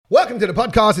Welcome to the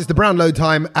podcast. It's the Brownload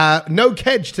time. No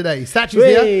Kedge today. Satch is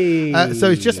here. So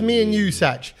it's just me and you,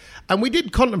 Satch. And we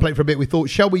did contemplate for a bit. We thought,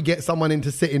 shall we get someone in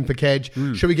to sit in for Kedge?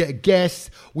 Should we get a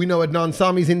guest? We know Adnan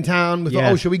Sami's in town. We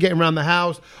thought, should we get him around the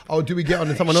house? Or do we get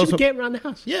on someone else? Should we get him around the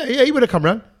house? Yeah, he would have come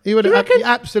round. He would have. He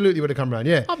absolutely would have come round,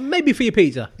 yeah. Maybe for your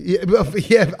pizza. Yeah,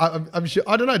 I'm sure.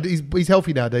 I don't know. He's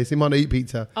healthy nowadays. He might not eat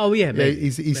pizza. Oh, yeah, maybe.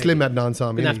 He's slim, Adnan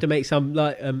Sami. We're going to have to make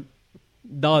some,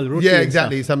 dal roti. Yeah,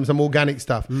 exactly. Some organic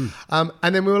stuff. And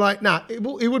then we were like, it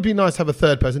would be nice to have a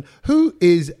third person who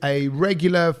is a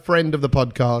regular friend of the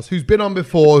podcast, who's been on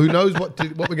before, who knows what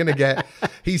we're going to get.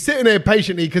 He's sitting there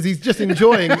patiently because he's just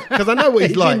enjoying, because I know what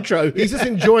he's like. Intro. He's just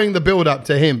enjoying the build up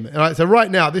to him. Right? So right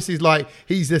now, this is like,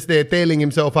 he's just there thailing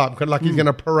himself up, like he's going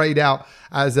to parade out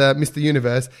as Mr.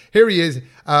 Universe. Here he is,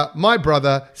 my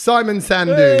brother, Simon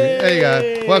Sandhu. There you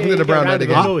go. Welcome to the Brownload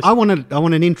again. I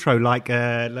want an intro like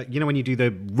you know when you do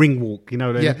the ring walk, you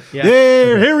know. Yeah.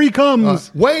 Here he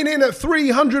comes. Weighing in at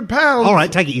 300 pounds. All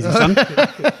right, take it easy, son.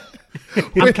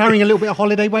 I'm carrying a little bit of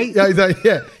holiday weight. Yeah, exactly.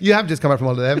 Yeah, you have just come back from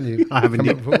holiday, haven't you? I haven't.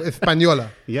 Española.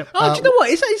 Yep. Oh, do you know what?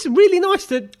 It's really nice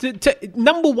to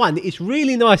number one, it's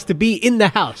really nice to be in the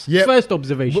house. Yep. First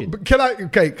observation. But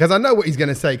because I know what he's going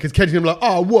to say, because Kedge's going to be like,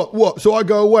 oh, what? So I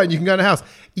go away and you can go in the house.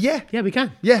 Yeah. Yeah, we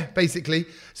can. Yeah, basically.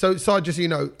 So just so you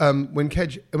know,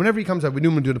 whenever he comes over, we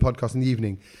normally do the podcast in the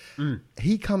evening.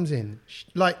 He comes in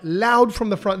like loud from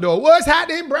the front door. What's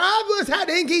happening, bruv? What's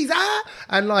happening, geezer?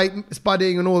 And like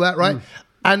spudding and all that, right?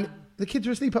 And the kids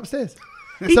are asleep upstairs.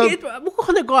 What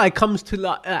kind of guy comes to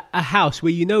like a house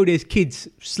where you know there's kids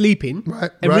sleeping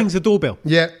and rings the doorbell?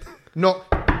 Yeah.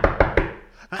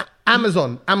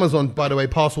 Amazon, by the way,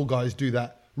 parcel guys do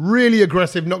that. Really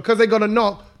aggressive, not because they got to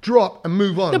knock, drop, and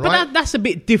move on. No, but right? that's a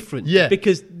bit different. Yeah,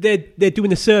 because they're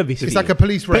doing a service. It's like a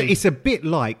police raid. But it's a bit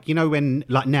like, you know, when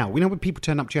when people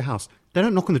turn up to your house, they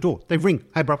don't knock on the door. They ring.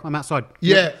 Hey, bro, I'm outside.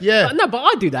 Yeah. But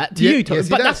I do that to you, Tom. Yes,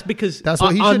 but that's because that's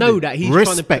what I know that he's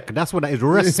respect. trying to. That's what that is.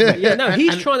 Respect. Yeah, no,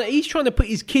 he's trying to put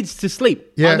his kids to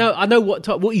sleep. Yeah. I know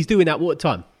what he's doing at what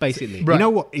time, basically. Right. You know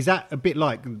what? Is that a bit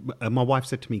like my wife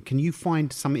said to me, can you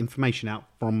find some information out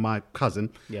from my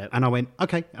cousin? Yeah. And I went,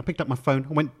 okay. I picked up my phone.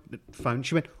 I went, phone.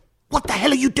 She went, what the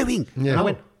hell are you doing? Yeah. And I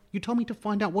went, you told me to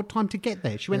find out what time to get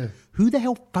there. She went, who the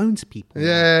hell phones people?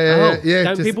 Yeah.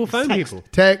 Don't just people phone text. people?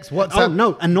 Text, WhatsApp. Oh,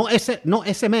 no. And not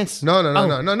SMS. No.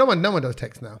 No one does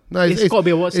text now. No, It's got to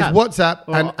be a WhatsApp. It's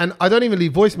WhatsApp, and I don't even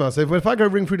leave voicemail. So if I go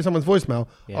ring through to someone's voicemail,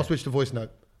 I'll switch to voice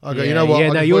note. I'll go, you know what?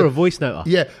 Yeah, no, you're a voice noter.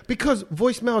 Yeah, because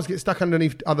voicemails get stuck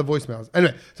underneath other voicemails.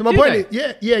 Anyway, so my point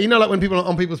is, you know, like when people are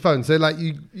on people's phones. So like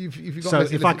if you got. So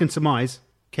if I can surmise,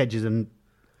 Kedges and.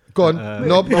 Go on,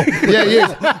 knob. Yeah, he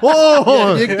is.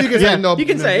 Oh, you can say knob. You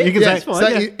can say it. You can say it. Fine, so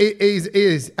it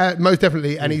is most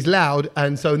definitely, and he's loud,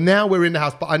 and so now we're in the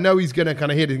house. But I know he's going to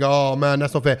kind of hear it and go, "Oh man,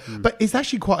 that's not fair." But it's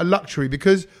actually quite a luxury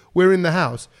because we're in the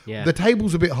house. Yeah. The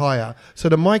table's a bit higher, so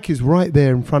the mic is right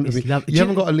there in front of me. You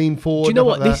haven't got to lean forward. Do you know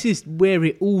what? Like This is where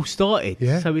it all started.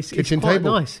 Yeah. So it's Kitchen quite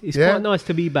table. nice. It's Yeah. quite nice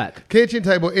to be back. Kitchen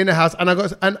table in the house,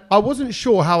 and I wasn't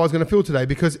sure how I was going to feel today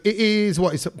because it is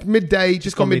it's midday,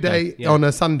 just gone midday yeah. on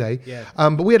a Sunday. Yeah.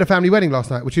 But we had a family wedding last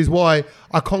night, which is why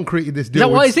I concreted this deal. Is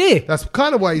that why he's here? That's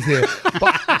kind of why he's here.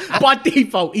 But By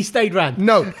default, he stayed round.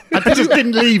 no, I just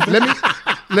didn't leave.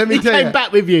 Let me He tell you. came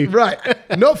back with you. Right,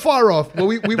 not far off. Well,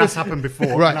 we That's happened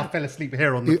before. Right. And I fell asleep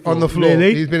here on the floor. on the floor.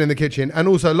 Really? He's been in the kitchen, and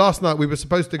also last night we were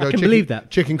supposed to go believe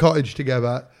that. chicken cottage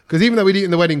together. Because even though we'd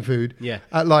eaten the wedding food,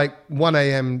 at like 1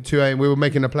 a.m., 2 a.m., we were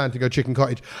making a plan to go chicken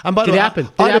cottage. And by the Did way, it happen?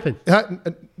 Did it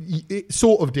happen? It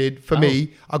sort of did for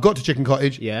me. I got to chicken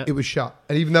cottage. Yeah. It was shut.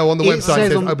 And even though on the It website it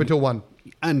says says open till 1.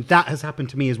 And that has happened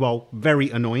to me as well. Very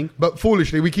annoying. But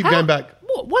foolishly, we keep going back.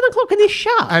 What? 1 o'clock and it's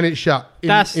shut. And it's shut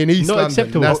That's in East not London.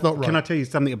 acceptable. That's not right. Can I tell you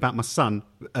something about my son,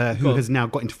 who has now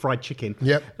got into fried chicken?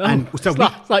 Yep. And so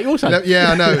it's like your son. No,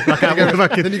 yeah, I know.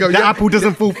 Then you go, the apple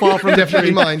doesn't fall far from the definitely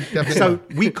tree. mine. Definitely So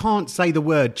mine. we can't say the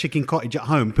word chicken cottage at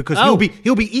home because Oh.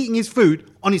 he'll be eating his food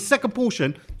on his second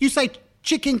portion. You say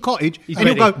chicken cottage, and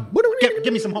ready. he'll go,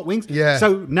 give me some hot wings. Yeah.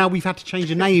 So now we've had to change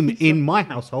the name in my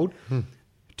household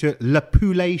to Le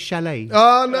Poulet Chalet.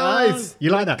 Oh, nice.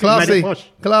 You like that? Classy. Made it posh.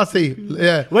 Classy.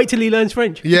 Yeah. Wait till he learns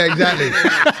French. Yeah, exactly.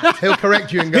 He'll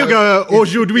correct you and go. He'll go,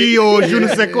 aujourd'hui or je ne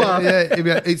sais quoi.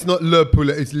 Yeah, it's not le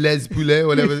poulet, it's les poulet or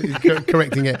whatever. He's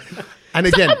correcting it. And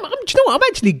So again, do you know what? I'm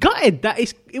actually gutted that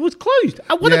it was closed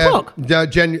at 1 o'clock.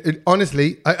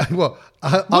 Honestly,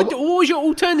 What was your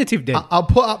alternative then? I'll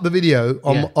put up the video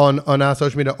on our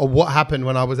social media of what happened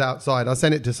when I was outside. I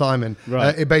sent it to Simon.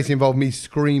 Right. It basically involved me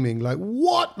screaming, like,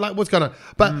 what? Like, what's going on?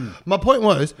 But my point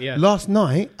was, last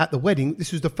night at the wedding,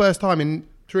 this was the first time in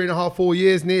 3.5, 4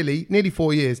 years, nearly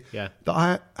 4 years, that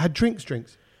I had drinks.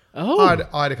 Oh.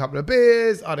 I had a couple of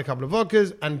beers, I had a couple of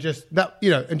vodkas, and just that,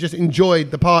 and just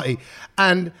enjoyed the party.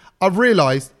 And I've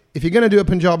realised if you're going to do a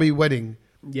Punjabi wedding,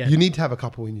 you need to have a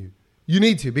couple in you. You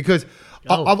need to, because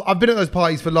I've been at those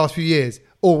parties for the last few years,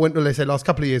 or let's say last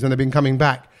couple of years when they've been coming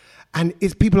back. And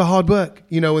it's people are hard work,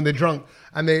 when they're drunk.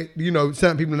 And they,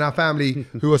 certain people in our family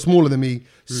who are smaller than me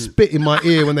spit in my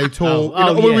ear when they talk.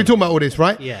 We're talking about all this,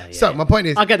 right? Yeah. So my point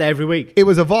is, I get that every week. It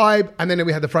was a vibe, and then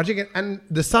we had the Friday chicken, and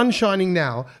the sun's shining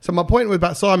now. So my point was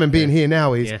about Simon being here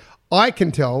now is, I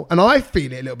can tell, and I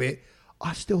feel it a little bit.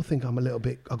 I still think I'm a little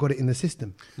bit. I got it in the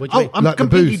system. I'm like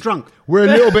completely drunk. We're a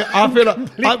little bit. I feel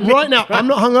like right now I'm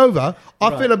not hungover.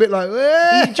 I feel a bit like.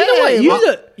 Hey, do you know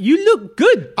what? You look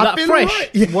good. I feel fresh. Right.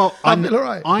 Yeah, well, I feel all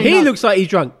right. He looks like he's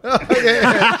drunk.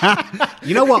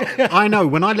 You know what? I know.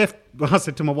 When I left, I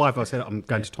said to my wife, I said, I'm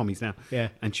going to Tommy's now. Yeah.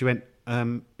 And she went,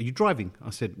 are you driving?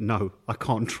 I said, no, I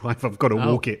can't drive. I've got to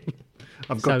walk it.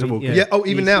 I've got to walk it. Yeah. Oh,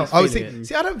 even now. I was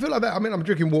see, I don't feel like that. I mean, I'm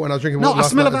drinking water, and I was drinking water. No, I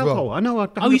smell of alcohol. Well. I know.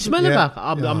 You smell of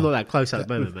alcohol? I'm not that close at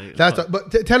the moment, mate. That's right.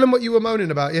 But tell him what you were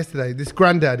moaning about yesterday. This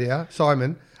granddad here,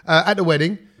 Simon, at the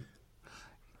wedding.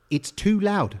 It's too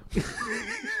loud.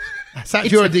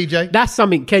 Satch, you're a DJ. That's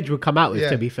something Kedge would come out with,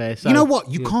 to be fair. So, you know what?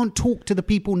 You can't talk to the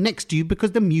people next to you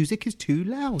because the music is too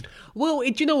loud. Well,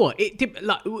 do you know what?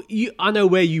 I know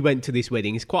where you went to this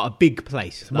wedding. It's quite a big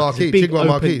place. It's Marquee, big Chigwell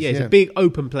Marquee. Yeah, it's a big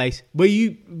open place. Were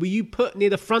you put near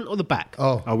the front or the back?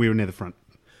 Oh, we were near the front.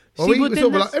 Well,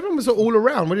 everyone was sort of all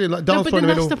around. We did like dance but in the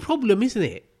middle. That's the problem, isn't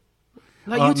it?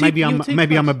 Maybe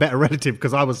I'm a better relative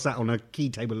because I was sat on a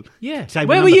key table. Yeah. Table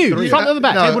Where were you? 3. Front or the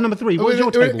back? Table number 3. What was your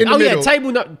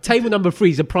table? Table number 3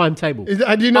 is a prime table. Do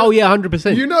you know? Oh yeah,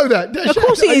 100%. You know that? Of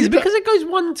course it is, because it goes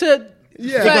 1 to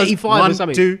 35 or something.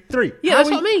 1, 2, 3. Yeah,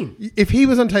 that's what I mean. If he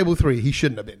was on table 3, he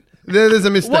shouldn't have been. There's a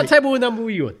mistake. What table number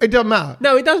were you on? It doesn't matter.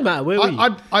 No, it does matter. Where were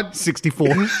you? I'd 64.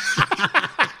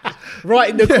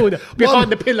 Right in the corner,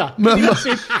 behind the pillar.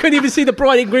 Couldn't even see the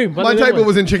bride and groom. My table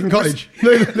was in Chicken Cottage.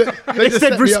 It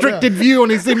said restricted view on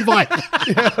his invite.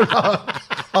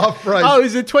 Half price. Oh, it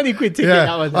was a 20 quid ticket. Yeah.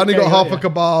 That was I only got half a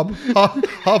kebab,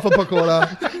 half a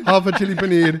pakoda, half a chili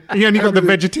paneer. You only got the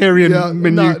vegetarian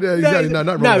menu. Exactly. No,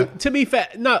 not wrong. No, to be fair,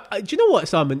 do you know what,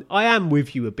 Simon? I am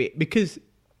with you a bit because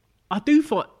I do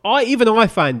find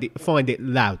find it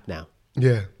loud now.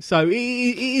 Yeah. So it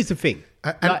is a thing.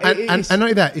 And not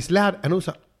only that, it's loud, and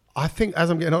also I think as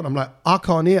I'm getting older, I'm like, I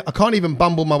can't even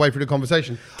bumble my way through the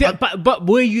conversation. But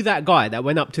were you that guy that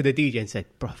went up to the DJ and said,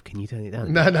 "Bruv, can you turn it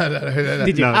down?" No.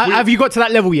 Did you? No. Have you got to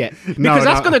that level yet? Because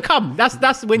that's going to come.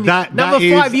 That's when another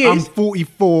 5 years. I'm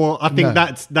 44. I think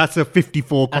that's a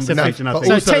 54 conversation. I think.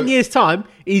 So also, 10 years time,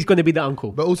 he's going to be the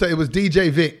uncle. But also, it was DJ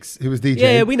Vix who was DJ.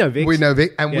 Yeah, we know Vix. We know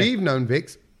Vix, and we've known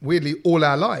Vix. Weirdly, all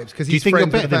our lives because he's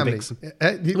friends with the family.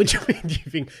 What do you mean? Do you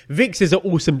think Vix is an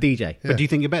awesome DJ? But do you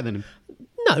think you're better than him?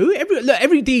 No,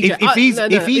 every DJ. If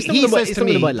he says to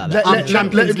me, I'm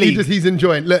Champions League, he's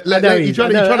enjoying. He's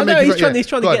trying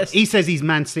to get us. He says he's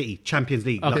Man City, Champions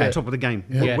League, okay. like top of the game.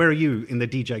 Yeah. Where are you in the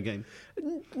DJ game?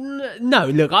 No,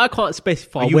 look, I can't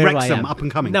specify you where Wrexham, I am. up and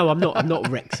coming? No, I'm not. I'm not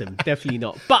Wrexham. Definitely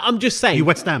not. But I'm just saying. You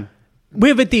West Ham.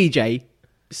 With a DJ,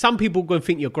 some people are going to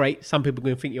think you're great. Some people are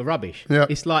going to think you're rubbish. Yeah.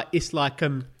 It's like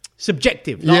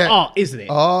subjective, like art, isn't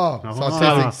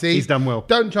it? See, he's done well.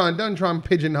 Don't try and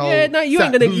pigeonhole. Yeah, no, you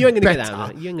ain't gonna get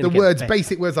that. The words,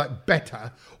 basic words like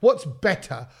better. What's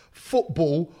better,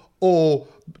 football or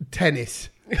tennis?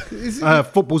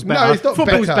 Football's better. No, it's not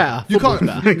football's better. You can't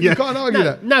argue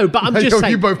that. No, but I'm just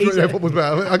saying. You both know football's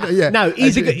better. Okay, yeah. No,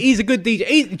 he's a good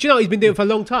DJ. Do you know he's been doing it for a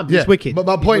long time? He's wicked. But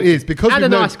my point is because and a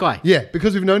nice guy. Yeah,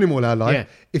 because we've known him all our life. Yeah.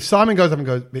 If Simon goes up and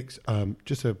goes, Vix,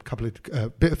 just a couple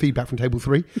of bit of feedback from table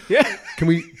 3. Yeah. Can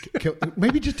we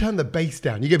maybe just turn the bass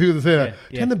down? You get people to say that.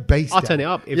 Turn the bass down. I'll turn it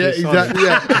up. If exactly.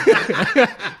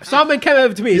 Yeah. Simon came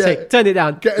over to me and said, "Turn it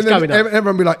down." And then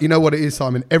everyone be like, "You know what it is,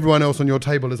 Simon? Everyone else on your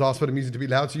table has asked for the music to be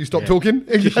loud, so you stop talking."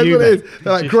 That's what it is.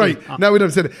 They're like, "Great, now we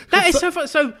don't say it." That is so fun.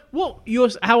 So what?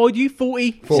 How old are you?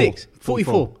 46?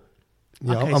 44.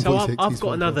 Yeah, okay, I'm so 46, I've got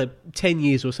 44. another 10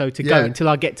 years or so to go until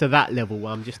I get to that level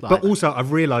where I'm just like... But also,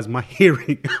 I've realised my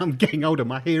hearing... I'm getting older.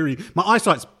 My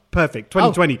eyesight's perfect,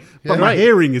 2020. But my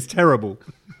hearing is terrible.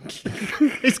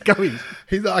 It's going.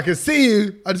 He's like, I can see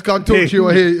you. I just can't talk to you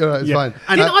or hear you. It's fine.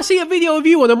 Didn't I see a video of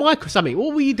you on a mic or something?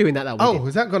 What were you doing at that weekend? Oh,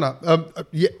 has that gone up?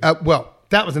 Well,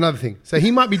 that was another thing. So he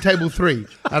might be table 3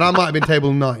 and I might have been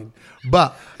table 9.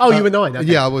 But you were 9.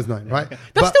 Okay. Yeah, I was 9. Right.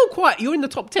 That's still quite. You're in the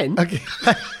top 10. Okay.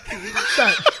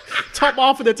 Top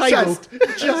half of the table.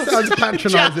 Just sounds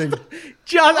patronising.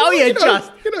 Just,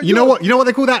 just. You know what? You know what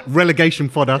they call that? Relegation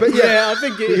fodder. But Yeah, I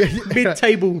think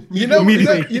mid-table. You know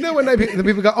when the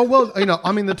people go, oh well,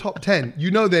 I'm in the top 10.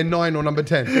 You know they're 9 or number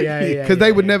 10. Because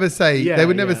they would never say say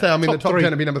I'm in the top 10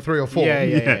 and be number 3 or 4.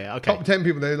 Yeah. Okay. Top 10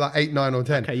 people, they're like 8, 9 or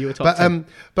 10. Okay, you were top 10.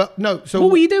 But no. So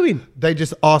what were you doing? They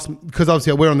just asked, because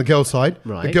obviously we're on the girl's side.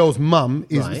 Right. The girl's mum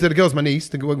is Right. so the girl's my niece.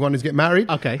 The one who's getting married.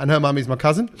 Okay. And her mum is my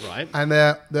cousin. Right. And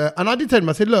and I did tell them,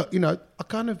 I said, look, I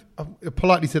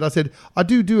politely said, I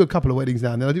do a couple of weddings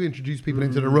now and then. I do introduce people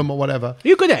into the room or whatever.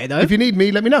 You're good at it, though. If you need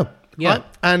me, let me know. Yeah. Right?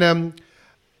 And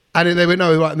then they went,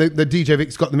 no, right. And the DJ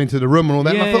Vic's got them into the room and all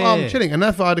that. And I thought, I'm chilling. And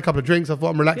therefore I had a couple of drinks. I thought,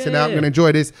 I'm relaxing out. I'm going to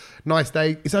enjoy this. Nice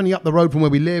day. It's only up the road from where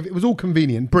we live. It was all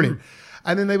convenient. Brilliant.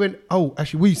 And then they went, oh,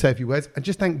 actually, will you say a few words and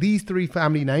just thank these 3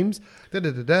 family names, and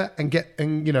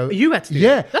You had to do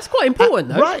that. That's quite important,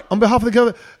 though. Right, on behalf of the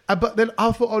girl. But then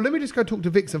I thought, let me just go talk to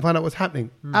Vix and find out what's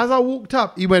happening. As I walked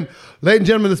up, he went, ladies and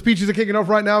gentlemen, the speeches are kicking off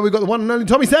right now. We've got the one and only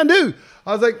Tommy Sandhu.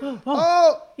 I was like,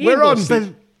 we're on.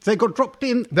 So they got dropped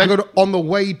in. They got on the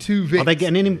way to Vix. Are they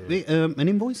getting an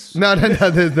invoice? No,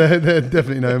 there's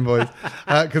definitely no invoice.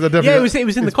 Because I definitely it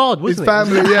was in the card, wasn't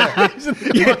it? His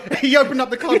family, Yeah, he opened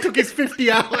up the card, took his 50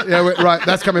 out. Right,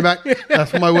 that's coming back.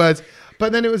 That's my words.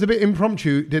 But then it was a bit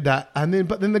impromptu, did that.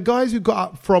 But then the guys who got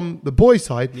up from the boys'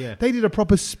 side, they did a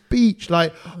proper speech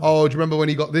like, do you remember when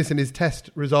he got this in his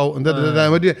test result? And and I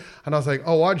was like,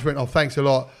 I just went, thanks a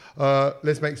lot.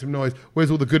 Let's make some noise.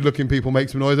 Where's all the good-looking people? Make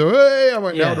some noise. Hey, I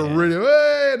went down to really,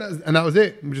 hey, and that was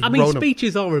it.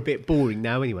 Speeches are a bit boring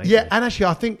now anyway. Yeah, and actually,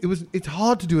 I think it's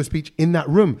hard to do a speech in that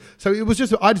room. So it was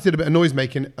I just did a bit of noise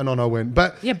making, and on I went.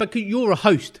 But you're a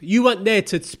host. You weren't there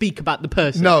to speak about the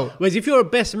person. No. Whereas if you're a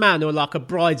best man or like a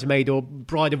bridesmaid or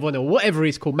bride of honor or whatever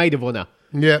it's called, maid of honor.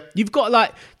 Yeah. You've got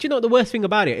do you know what the worst thing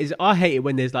about it is? I hate it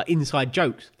when there's like inside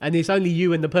jokes and it's only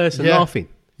you and the person laughing.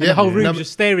 And the whole room's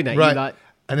just staring at you like.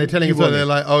 And they're telling you something, they're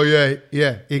like, oh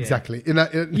yeah, exactly. You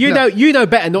know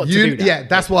better not to do that. Yeah,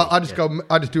 that's why I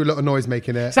just do a lot of noise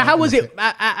making it. So how was it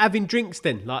having drinks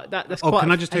then? Like that's quite.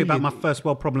 Can I just tell you about my first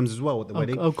world problems as well at the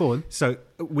wedding? Oh, go on. So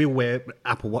we wear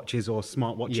Apple Watches or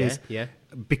smart watches. Yeah.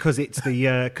 Because it's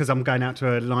because I'm going out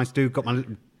to a nice do, got my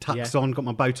tux on, got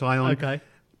my bow tie on. Okay.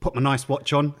 Put my nice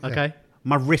watch on. Okay.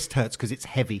 My wrist hurts because it's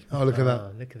heavy. Oh, look at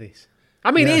that. Look at this.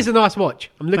 I mean, it is a nice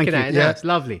watch. I'm looking at it now. It's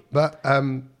lovely. But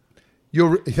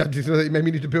you made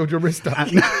me need to build your wrist up.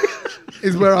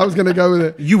 Is where I was going to go with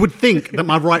it. You would think that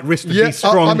my right wrist would be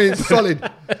strong. I mean, solid.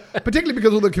 Particularly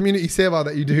because all the community seva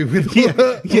that you do with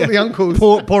all the uncles.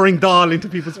 Pouring dal into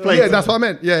people's plates. Yeah, that's what I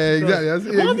meant. Yeah,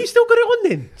 exactly. Why have you still got it on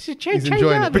then? He's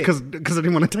enjoying it. Because I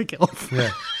didn't want to take it off.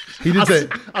 Yeah. He did say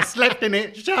I slept in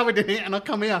it, showered in it, and I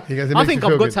come here. I think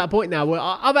I've got to that point now where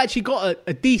I've actually got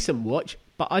a decent watch,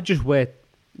 but I just wear...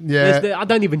 Yeah, I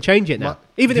don't even change it now,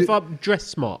 even if I'm dressed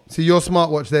smart. See, your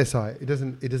smartwatch their side, it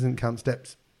doesn't count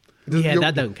steps.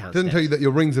 That don't count. It doesn't tell you that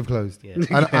your rings have closed. Yeah.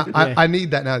 And I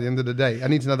need that now at the end of the day. I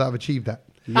need to know that I've achieved that.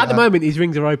 At the moment, his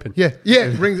rings are open. Yeah,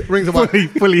 rings are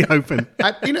fully open.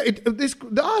 And,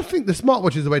 I think the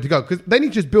smartwatch is the way to go because they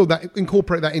need to just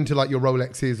incorporate that into like your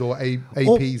Rolexes or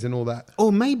APs and all that.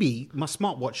 Or maybe my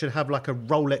smartwatch should have like a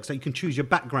Rolex that you can choose your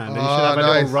background. And it should have a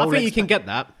little Rolex. I think you can get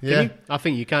that. Yeah, I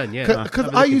think you can. Yeah, because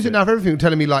I use it now for everything,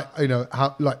 telling me like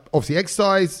how obviously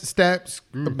exercise steps,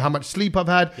 how much sleep I've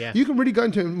had. Yeah. You can really go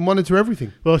into it and monitor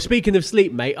everything. Well, speaking of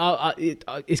sleep, mate,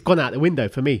 it's gone out the window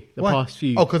for me the past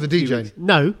few. Oh, because of DJing.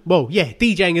 No, well, yeah,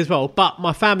 DJing as well. But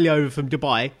my family over from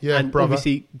Dubai, and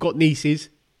obviously got nieces.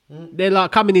 They're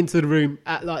like coming into the room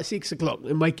at like 6 o'clock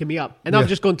and waking me up, and I've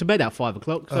just gone to bed at 5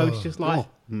 o'clock. So it's just like,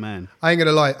 man, I ain't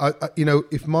gonna lie.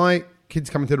 If my kids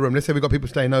come into the room, let's say we've got people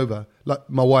staying over, like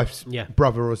my wife's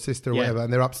brother or sister or whatever,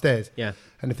 and they're upstairs. Yeah,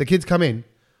 and if the kids come in,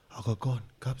 I'll go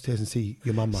upstairs and see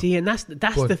your mama. See, and that's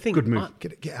the thing. Good move.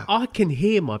 Get out. I can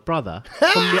hear my brother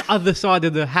from the other side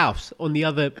of the house, on the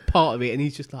other part of it, and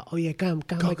he's just like, "Oh yeah, go and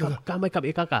wake up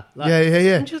your caca." Like,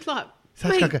 yeah. I'm just like,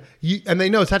 Sach Kaka. And they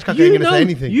know Sach Kaka ain't going to say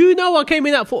anything. You know I came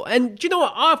in that for, and do you know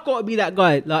what? I've got to be that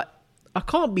guy. Like, I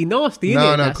can't be nasty,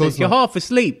 innit? No, of course not. You're half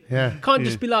asleep. Yeah. Can't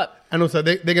just be like... And also,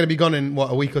 they're going to be gone in,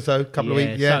 a week or so? Couple of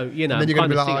weeks? Yeah. So, and then you're going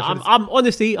to be like... I'm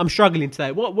honestly, I'm struggling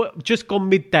today. What? Just gone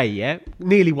midday, yeah?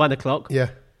 Nearly 1 o'clock. Yeah.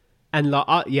 And like,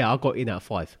 I got in at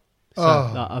 5. So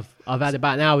like, I've had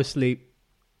about an hour's sleep.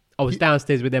 I was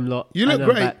downstairs with them lot. You look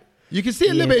great. You can see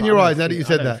a little bit in your eyes now that you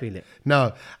said that. Feel it.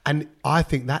 No, and I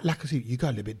think that lack of sleep, you got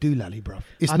a little bit doolally, bro.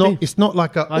 It's not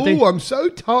like I'm so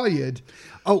tired.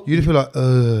 Oh, you just feel like,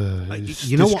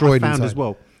 you know what I found as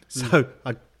well? So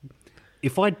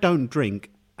if I don't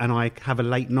drink and I have a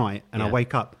late night and I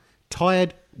wake up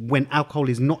tired when alcohol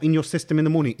is not in your system in the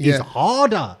morning is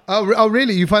harder. Oh,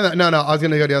 really? You find that? No, I was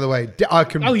going to go the other way.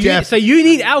 So you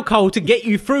need alcohol to get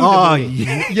you through the morning.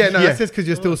 That's just because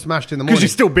you're still smashed in the morning. Because you're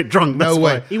still a bit drunk. No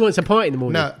way. He wants a pint in the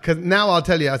morning. No, because now I'll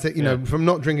tell you, I said, from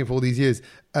not drinking for all these years,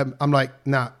 I'm like,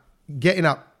 getting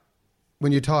up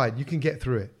when you're tired, you can get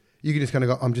through it. You can just kind of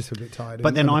go, I'm just a bit tired.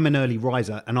 But then I'm an early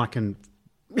riser and I can...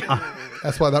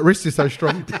 That's why that wrist is so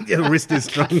strong. The wrist is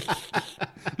strong.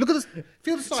 Look at this.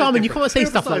 Feel the size. Simon, you can't say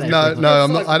stuff like that. No,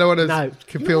 I'm not. I don't want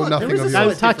to feel nothing of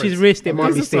Don't touch his wrist. It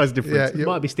might be sticky. It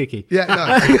might be sticky.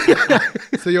 Yeah,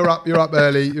 no. So you're up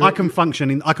early. I can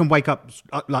function. I can wake up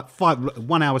like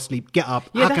 1 hour sleep, get up.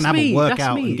 I can have a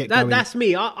workout and get going. That's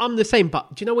me. I'm the same.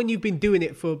 But do you know when you've been doing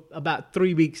it for about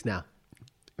 3 weeks now?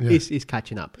 Yeah. It's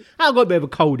catching up. I've got a bit of a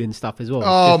cold and stuff as well.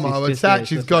 Oh, my God.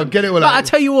 Satch's gone. Get it all out. But I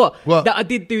tell you what, that I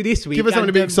did do this week. Give us something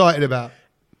to be excited about.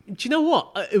 Do you know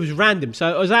what? It was random. So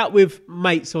I was out with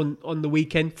mates on the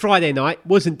weekend. Friday night.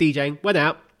 Wasn't DJing. Went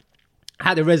out.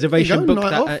 Had a reservation booked.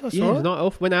 Night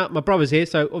off. Went out. My brother's here.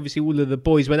 So obviously all of the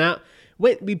boys went out.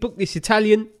 We booked this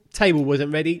Italian. Table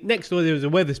wasn't ready. Next door there was a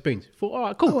Wetherspoons. Thought, all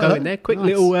right, cool. Go in there. Quick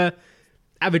little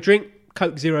have a drink.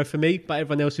 Coke Zero for me. But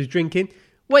everyone else was drinking.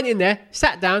 Went in there,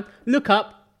 sat down, look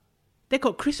up. They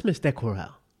got Christmas decor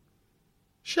out.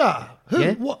 Shut up. Who?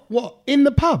 Yeah? What? In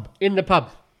the pub? In the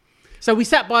pub. So we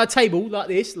sat by a table like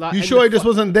this. You sure it just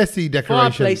wasn't Desi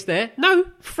decoration? Fireplace there. No,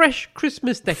 fresh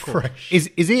Christmas decor. Fresh.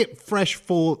 Is it fresh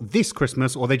for this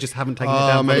Christmas or they just haven't taken it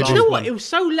down? Maybe. For Do you know what? It was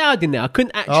so loud in there. I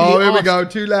couldn't actually. Oh, here we go.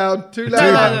 Too loud.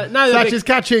 No. Satch is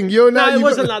catching. No, it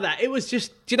wasn't like that. It was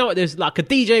just. Do you know what? There's like a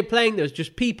DJ playing. There was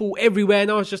just people everywhere, and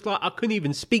I was just like, I couldn't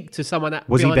even speak to someone that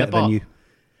was he better than you?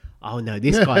 Oh no,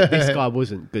 this guy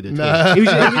wasn't good at all.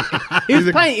 He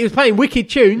was playing wicked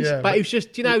tunes, but it was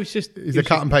just, he's a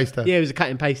cut and paster. Yeah, he was a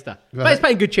cut and paster. Right. But he's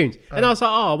playing good tunes. And I was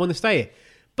like, I want to stay here.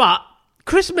 But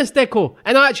Christmas decor.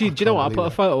 And I actually, do you know what? I put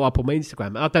a photo up on my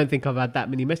Instagram. I don't think I've had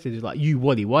that many messages like, you,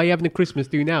 Wally, why are you having a Christmas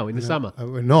do now in the summer?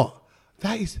 We're not.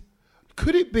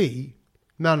 Could it be?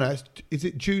 No. Is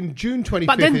it June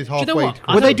 25th is halfway.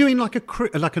 Were they doing like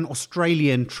an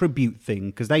Australian tribute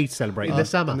thing? Because they celebrate in the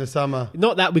summer. In the summer.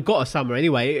 Not that we've got a summer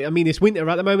anyway. I mean, it's winter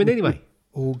at the moment anyway.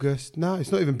 August. No,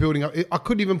 it's not even building up. I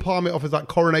couldn't even palm it off as like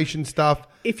coronation stuff.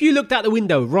 If you looked out the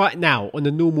window right now on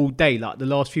a normal day, like the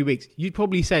last few weeks, you'd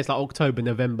probably say it's like October,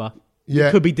 November. Yeah.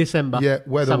 It could be December. Yeah,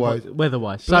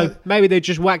 weather-wise. So maybe they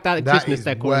just whacked out the Christmas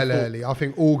decor. Well early. I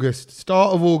think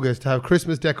start of August to have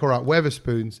Christmas decor up,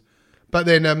 Wetherspoons. But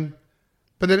then,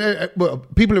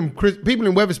 people in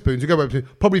Wetherspoons who go Wetherspoons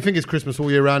probably think it's Christmas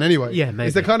all year round anyway. Yeah, maybe.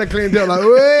 It's the kind of clean deal like,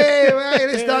 wait,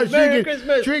 let's start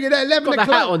drinking at 11 o'clock.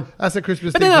 Hat on. That's a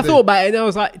Christmas thing. But then I thought about it and I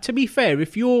was like, to be fair,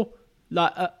 if you're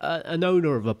like an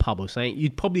owner of a pub or something,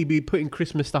 you'd probably be putting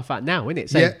Christmas stuff out now, innit?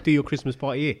 Say, do your Christmas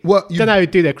party here. Well, don't know who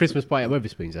do their Christmas party at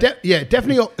Wetherspoons.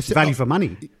 Definitely. Value for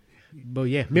money. Well,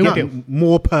 yeah, meal deal.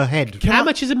 More per head. How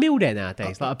much is a meal there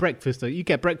nowadays? Like a breakfast? You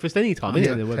get breakfast anytime,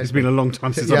 isn't it? It's been a long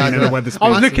time since I've been in a Wetherspoons. I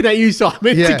was looking at you,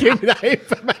 Simon, to give me that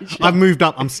information. I've moved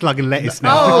up. I'm slugging lettuce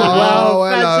now. Oh,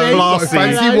 hello.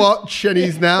 Fancy Hello. watch, and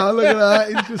he's now, look at that,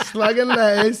 he's just slugging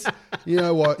lettuce. You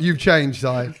know what? You've changed, Si.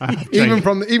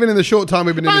 Even in the short time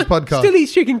we've been in this podcast. Still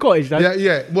eats chicken cottage, though.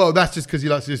 Yeah. Well, that's just because he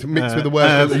likes to just mix with the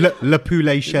words. Le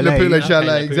poulet chalet. Le poulet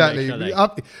chalet, exactly.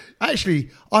 Actually,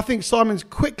 I think Simon's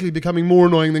quickly becoming more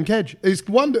annoying than Kedge. It's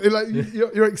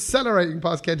you're accelerating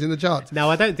past Kedge in the charts. No,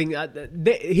 I don't think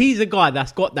he's a guy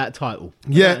that's got that title.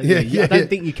 Yeah. I don't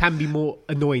think you can be more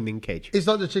annoying than Kedge. It's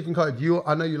not the chicken cottage.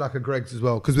 I know you like a Greg's as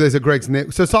well because there's a Greg's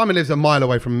near. So Simon lives a mile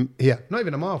away from here. Not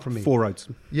even a mile from me. 4 roads.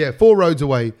 Yeah, 4 roads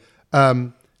away.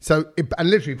 And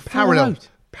literally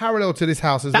parallel to this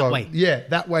house as well. That way? Yeah,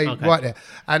 that way, right there.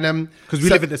 And because we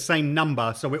live at the same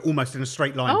number, so we're almost in a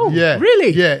straight line. Oh, yeah,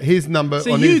 really? Yeah, his number.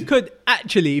 So you could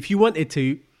actually, if you wanted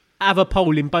to, have a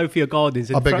pole in both of your gardens.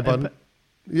 I beg your pardon.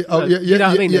 You know what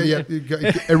I mean? Yeah.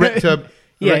 Erect a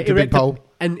big pole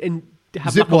and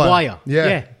have zip like a wire.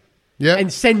 Yeah.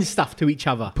 And send stuff to each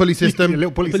other. Pulley system.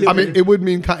 Little pulley system. I mean, it would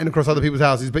mean cutting across other people's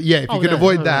houses, but if you could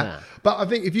avoid that. But I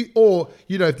think if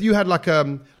you had like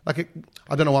a, I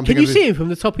don't know what I'm thinking. Can you see him from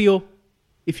the top of your?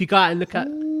 If you go out and look at.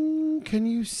 Can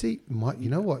you see? You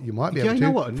know what? You might be able to. You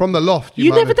know what? From the loft.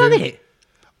 You've never done it.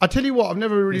 I tell you what, I've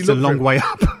never really it's looked. It's a long way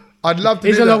up. I'd love to.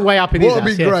 It's do a that. long way up in his What would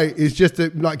house, be yeah. great is just to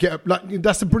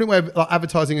that's a brilliant way of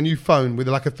advertising a new phone with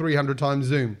like a 300 times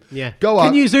zoom. Yeah. Go up.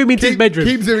 Can you zoom into his bedroom?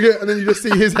 Keep zooming it, and then you just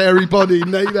see his hairy body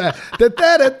there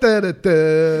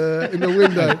in the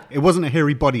window. It wasn't a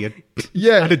hairy body. It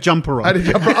had a jumper on.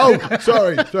 Oh,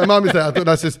 sorry. My mistake. I thought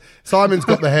that's just Simon's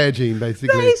got the hair gene,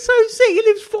 basically. That is so sick. He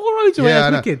lives 4 roads away. Yeah,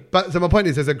 That's wicked. but so my point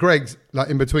is, there's a Greg's like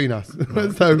in between us.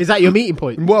 So Is that your meeting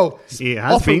point? well, It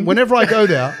has often been. whenever I go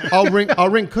there, I'll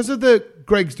ring because of the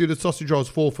Greg's do the sausage rolls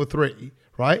 4 for 3,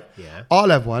 right? Yeah. I'll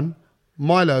have one.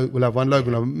 Milo will have one.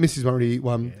 Logan will have one. Mrs. won't really eat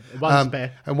one. Yeah. One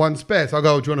spare. And one spare. So I'll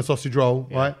go, do you want a sausage roll?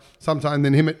 Right. Sometimes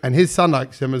then him and his son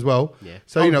likes them as well. Yeah.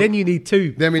 So you know. then you need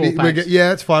 2. Then we packs.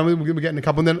 it's fine. We're getting a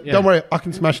couple. And then don't worry, I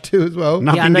can smash 2 as well.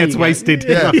 Nothing I know gets you wasted.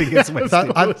 Yeah. Nothing gets wasted.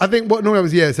 So I think what normally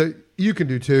was so you can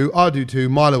do 2, I'll do 2,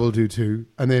 Milo will do 2,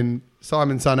 and then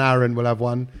Simon's son Aaron will have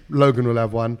 1, Logan will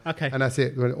have 1, Okay. and that's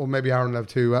it. Or maybe Aaron will have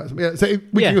 2. So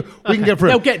we Yeah. can get through.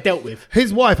 They'll get dealt with.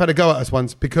 His wife had a go at us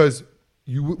once because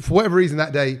for whatever reason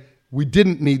that day we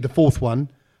didn't need the 4th one,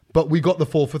 but we got the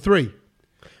 4 for 3,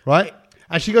 right?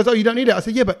 And she goes, "Oh, you don't need it." I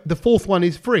said, "Yeah, but the 4th one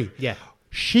is free." Yeah.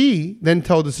 She then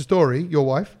told us a story. Your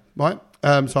wife, right?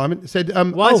 Simon said,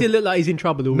 Why does it look like he's in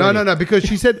trouble already? No, because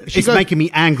she said It's making me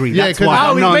angry. Yeah, That's 'cause- why.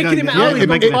 Oh, it's making him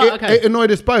angry. It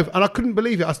annoyed us both, and I couldn't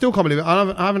believe it. I still can't believe it.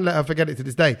 I haven't let her forget it to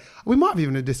this day. We might have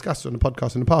even discussed it on the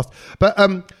podcast in the past. But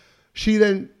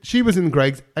she was in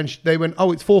Greg's, and they went,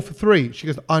 "Oh, it's 4 for 3." She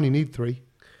goes, "I only need 3."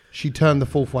 She turned the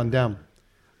 4th one down,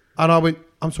 and I went,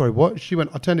 "I'm sorry, what?" She went,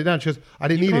 "I turned it down." She goes, "I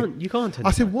didn't need it." You can't turn I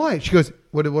it said, "Why?" She goes,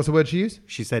 "What's the word she used?"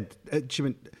 She said,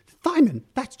 Simon,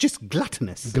 that's just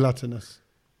gluttonous. Gluttonous.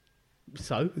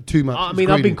 So? Too much. I It's mean,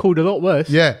 I've been greedy. called a lot worse.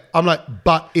 Yeah, I'm like,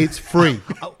 but it's free.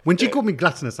 When she called me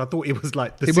gluttonous, I thought it was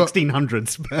like the It wa-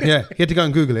 1600s. But Yeah, he had to go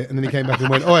and Google it, and then he came back and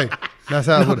went, "Oi, that's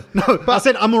how I would." no, I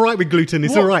said, I'm all right with gluten.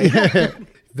 It's all right.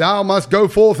 Thou must go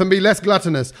forth and be less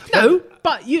gluttonous. No,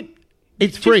 but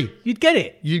It's free. You'd get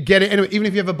it. You get it anyway, even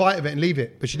if you have a bite of it and leave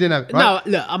it. But she didn't have it. Right?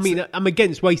 No, look, I mean, I'm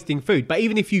against wasting food, but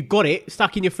even if you got it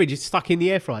stuck in your fridge, it's stuck in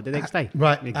the air fryer the next day.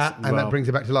 Right, and that brings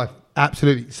it back to life.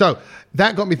 Absolutely. So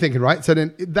that got me thinking, right? So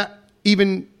then that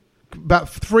even about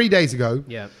 3 days ago,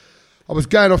 Yeah. I was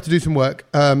going off to do some work,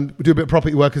 do a bit of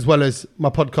property work as well as my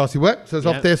podcasting work. So I was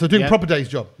off there. So I was doing proper day's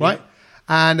job, right? Yeah.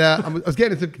 And I was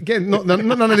getting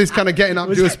none of this kind of getting up,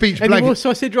 do a speech. Any more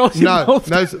sausage rolls involved?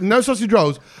 No sausage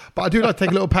rolls. But I do like to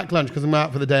take a little packed lunch because I'm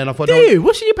out for the day. And I thought, Do you?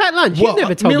 What's in your packed lunch? You've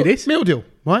never told me this. Meal deal,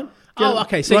 right? Oh,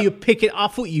 okay. So Right. you pick it. I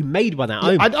thought you made one at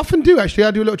home. I often do actually.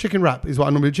 I do a little chicken wrap. Is what I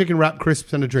normally do. Chicken wrap,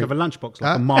 crisps, and a drink. Have a lunchbox,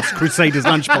 like a Masked Crusaders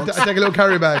I lunchbox. take a little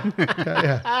carry bag.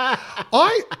 Yeah.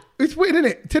 It's weird, isn't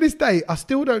it? To this day, I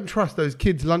still don't trust those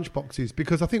kids' lunchboxes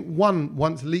because I think one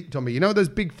once leaked on me. You know those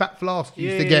big fat flasks you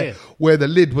used to get where the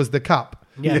lid was the cup.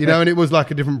 Yeah. You know, and it was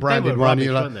like a different branded were one. rubbish,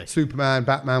 You're weren't like they? Superman,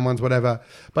 Batman ones, whatever.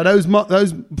 But those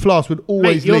flasks would Mate,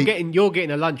 always you're leak.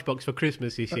 getting a lunchbox for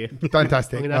Christmas this year.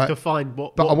 Fantastic. I'm gonna have to find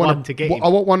what I one want to get him. I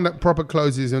want one that proper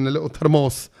closes and a little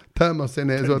thermos in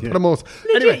there as well. Thermos.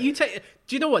 Legit, Anyway, you take.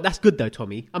 Do you know what? That's good though,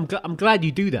 Tommy. I'm glad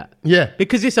you do that. Yeah.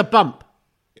 Because it's a bump.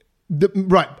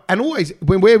 Right, and always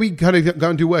where we kind of go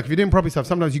and do work, if you're doing property stuff,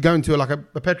 sometimes you go into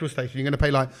a petrol station, you're going to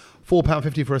pay like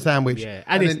 £4.50 for a sandwich, Yeah,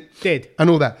 and it's dead. and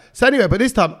all that. So anyway, but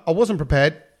this time I wasn't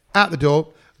prepared. Out the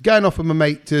door, going off with my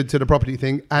mate to the property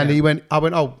thing, and I went,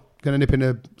 "Oh, going to nip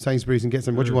into Sainsbury's and get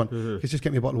some. What do you want?" He goes, "Just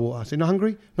get me a bottle of water." I said, "Not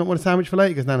hungry? Not want a sandwich for later?"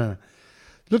 He goes, "No.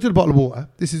 Looked at the bottle of water.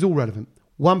 This is all relevant.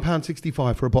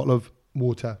 £1.65 for a bottle of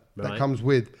water that Right. comes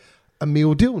with a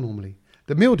meal deal normally.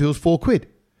 The meal deal's £4.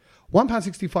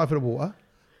 £1.65 for the water.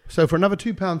 So for another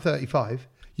 £2.35,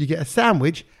 you get a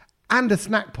sandwich and a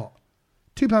snack pot.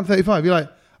 £2.35. You're like,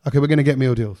 okay, we're going to get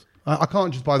meal deals. I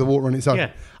can't just buy the water on its own.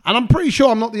 Yeah. And I'm pretty sure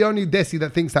I'm not the only Desi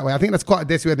that thinks that way. I think that's quite a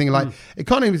Desi way of thinking. Like,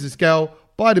 economies of scale,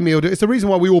 buy the meal deal. It's the reason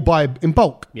why we all buy in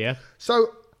bulk. Yeah. So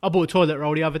I bought a toilet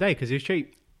roll the other day because it was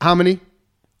cheap. how many?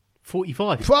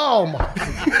 45. Oh my!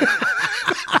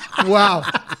 Wow.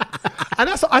 And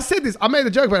that's I said this. I made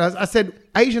a joke about it. I said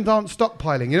Asians aren't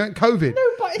stockpiling. You know, in COVID,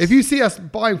 if you see us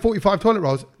buying 45 toilet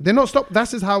rolls, they're not stock.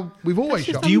 That's just how we've always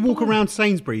shopped. Do you walk around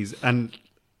Sainsbury's and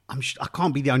I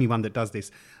can't be the only one that does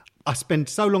this. I spend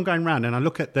so long going around and I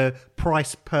look at the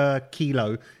price per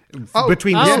kilo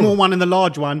between the small one and the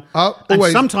large one. And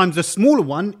always. sometimes the smaller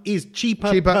one is cheaper.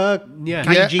 Per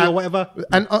kg or whatever.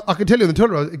 And I can tell you, the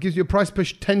toilet roll, it gives you a price per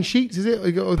 10 sheets, is it?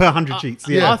 Per 100 sheets.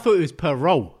 I thought it was per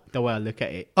roll, the way I look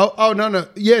at it. Oh, no.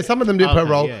 Yeah, some of them do it per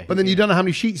roll, yeah, but then you don't know how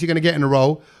many sheets you're going to get in a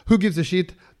roll. Who gives a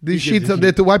shit? These sheets are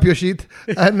there to wipe your sheet,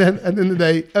 and then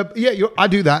I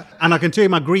do that. And I can tell you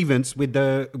my grievance with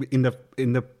in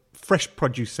the fresh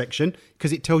produce section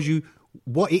because it tells you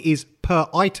what it is per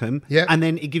item, Yeah. and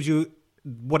then it gives you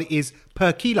what it is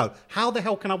per kilo. How the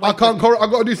hell can I weigh? I can't.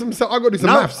 I've got to do some. I've got to do some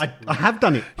No, maths. I have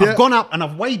done it. Yeah. I've gone up and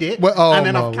I've weighed it, and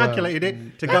then I've calculated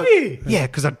it to Have go. you? Yeah,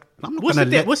 because I'm not going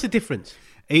to. What's the difference?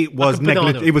 It was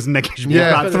negligible. It was negligible.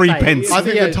 Yeah. Like 3 pence. I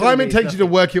think the time it takes you to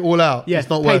work it all out, it's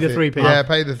not pay worth the it. 3p. Yeah,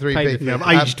 pay the 3p. Yeah,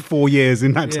 I've aged 4 years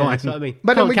in that Yeah, time. that's what I mean.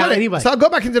 But then Can't we count got it. anyway. So I got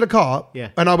back into the car, Yeah.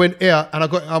 and I went,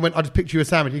 I went, I just picked you a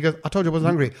sandwich. He goes, I told you I wasn't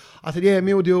hungry. I said, yeah,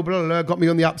 meal deal, blah, blah, blah. Got me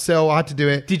on the upsell. I had to do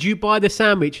it. Did you buy the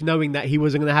sandwich knowing that he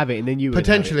wasn't going to have it, and then you were gonna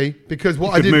have it? Potentially, because what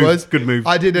Good I did move, was, good move.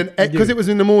 I did an egg, because it was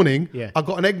in the morning, Yeah. I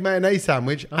got an egg mayonnaise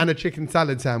sandwich and a chicken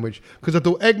salad sandwich. Because I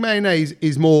thought egg mayonnaise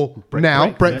is more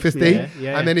breakfast, breakfasty.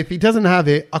 yeah. And then if he doesn't have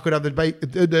it, I could have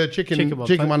the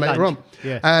chicken one later on. lunch.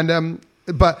 Yeah. And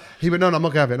but he went, no, I'm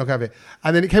not gonna have it.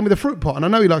 And then it came with a fruit pot, and I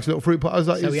know he likes a little fruit pot. I was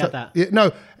like, So he had that? Yeah,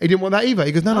 no, he didn't want that either.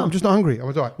 He goes, no, I'm just not hungry. I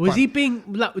was all right. Was fine. he being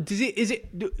like?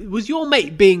 Was your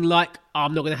mate being like, oh,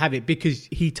 I'm not going to have it because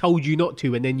he told you not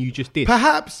to, and then you just did?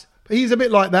 Perhaps he's a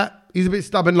bit like that. He's a bit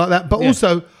stubborn like that. But Yeah.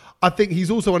 also, I think he's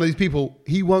also one of these people.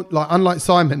 He won't unlike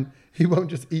Simon. He won't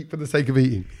just eat for the sake of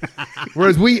eating.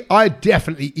 Whereas I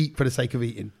definitely eat for the sake of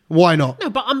eating. Why not? No,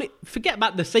 but I mean, forget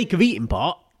about the sake of eating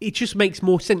part. It just makes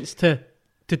more sense to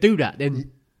do that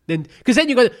than because then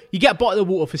you get a bottle of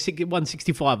water for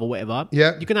 $1.65 or whatever.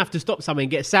 Yeah. You're gonna have to stop somewhere and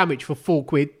get a sandwich for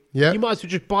 £4. Yeah. You might as well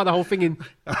just buy the whole thing in.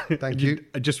 Thank you.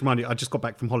 I just reminded you, I just got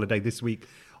back from holiday this week.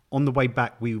 On the way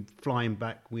back, we were flying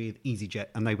back with EasyJet,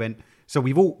 and they went. So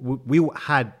we all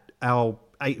had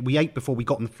we ate before we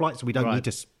got on the flight, so we don't need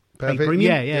to pay Perfect.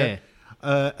 premium. Yeah.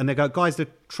 And they go, guys, the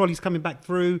trolley's coming back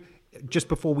through just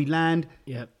before we land.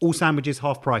 Yeah. All sandwiches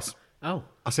half price. Oh.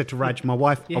 I said to Raj, my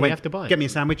wife, Yeah, I went, you have to buy it. get me a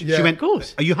sandwich. Yeah. She went, Of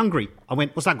course. Are you hungry? I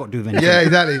went, what's that got to do with anything? Yeah,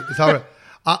 exactly. It's horrible.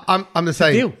 I'm the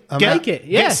same. Deal. Take it.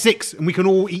 Yeah. Get 6 and we can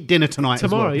all eat dinner tonight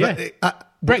Tomorrow, as well. yeah.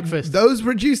 Breakfast. Those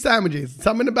reduced sandwiches.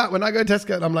 Some in the back when I go to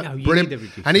Tesco, and I'm like, No, you brilliant. need the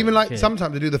reduced And even like sandwich, yeah.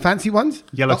 sometimes they do the fancy ones.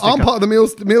 Yellow Like, I'm sticker. part of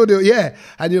the meal deal, yeah.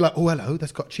 And you're like, oh hello,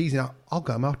 that's got cheese in it. I'll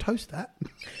go and I'll toast that.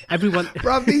 Everyone.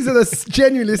 Bruv, these are the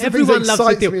genuinely things that Everyone loves a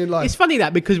excites deal. me in life. It's funny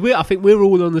that because I think we're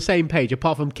all on the same page,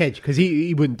 apart from Kedge, because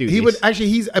he wouldn't do this. He would actually.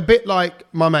 He's a bit like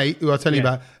my mate who I was telling you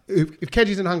Yeah. about. If Kedge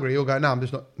isn't hungry, he'll go, no, I'm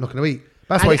just not going to eat.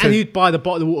 That's why he and says, he'd buy the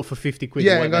bottle of water for £50.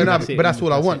 yeah, or and go, whatever, no, it, but that's and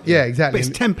all I want. it. Yeah, exactly. But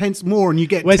it's 10 pence more and you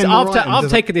get Whereas 10 more I've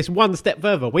items. taken this one step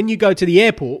further. When you go to the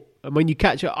airport and when you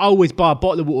catch it, I always buy a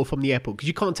bottle of water from the airport because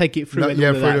you can't take it through No, and yeah,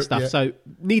 all of through that the- stuff. yeah. So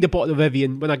need a bottle of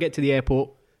Evian when I get to the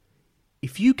airport.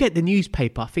 If you get the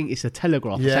newspaper, I think it's a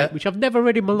Telegraph, Yeah. which I've never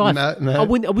read in my life. No. I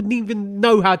wouldn't even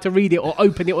know how to read it or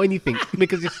open it or anything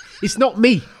because it's not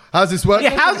me. How's this work?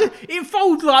 Yeah, how's it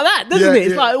folds like that, doesn't Yeah, it?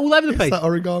 It's yeah. like all over the place. It's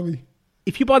like origami.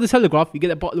 If you buy the Telegraph, you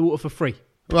get a bottle of water for free.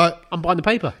 Right. I'm buying the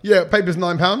paper. Yeah, paper's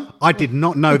 £9. I did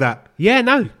not know that. Yeah,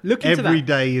 no. Look into Every that.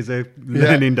 day is a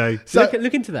learning day. So-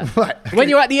 Look into that. Right, okay. When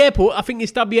you're at the airport, I think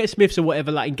it's WH Smith's or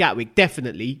whatever, like in Gatwick,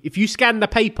 definitely. If you scan the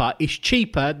paper, it's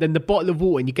cheaper than the bottle of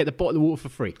water and you get the bottle of water for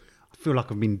free. I feel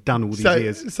like I've been done all these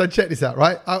years. So check this out,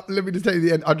 right? Let me just tell you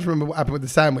the end. I just remember what happened with the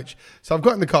sandwich. So I've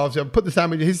got in the car, so I've put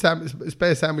his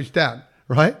spare sandwich down,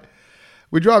 right?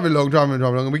 We're driving along,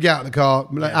 and we get out of the car,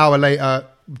 like an hour later,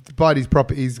 buy these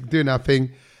properties, doing our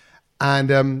thing,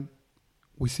 and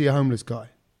we see a homeless guy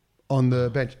on the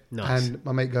bench. Nice. And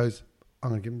my mate goes,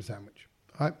 I'm going to give him a sandwich.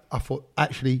 Right? I thought,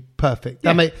 actually, perfect.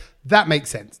 Yeah. That makes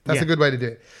sense. That's Yeah. a good way to do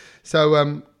it.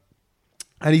 So,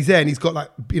 and he's there, and he's got like,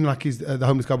 his the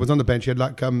homeless guy was on the bench. He had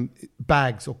like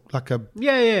bags or like a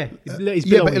Yeah. His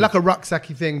yeah, but belongings. like a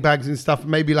rucksacky thing, bags and stuff.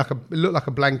 Maybe it looked like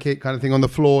a blanket kind of thing on the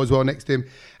floor as well next to him.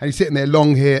 And he's sitting there,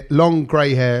 long hair, long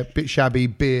grey hair, bit shabby,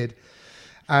 beard,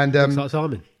 and Looks like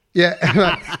Simon.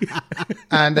 yeah,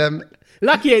 and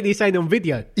Lucky ain't he saying on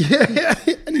video. yeah,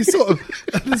 and he's sort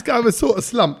of this guy was sort of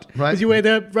slumped, right? Does he wear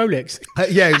the Rolex?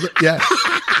 Yeah.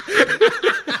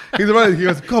 He's the one. He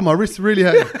goes, God, my wrist really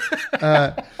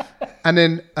hurt. And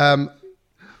then I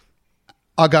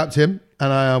go up to him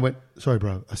and I went, sorry,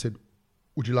 bro. I said,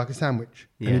 would you like a sandwich?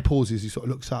 Yeah. And he pauses. He sort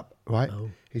of looks up, right?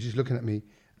 He's just looking at me.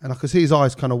 And I could see his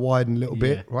eyes kind of widen a little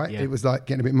bit, right? yeah. It was like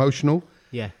getting a bit emotional.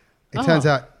 Yeah. It turns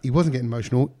out he wasn't getting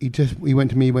emotional. He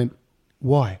went to me, he went,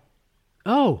 why?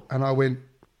 Oh. And I went,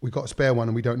 we got a spare one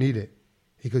and we don't need it.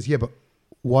 He goes, yeah, but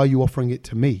why are you offering it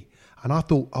to me? And I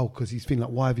thought, because he's feeling like,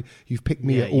 why have you've picked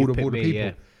me Yeah, at all you've the picked me, people?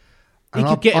 yeah. And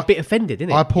He could get a bit offended,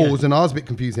 didn't he? I paused and I was a bit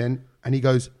confused then. And he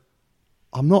goes,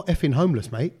 I'm not effing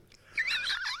homeless, mate.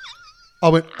 I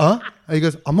went, huh? And he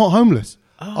goes, I'm not homeless.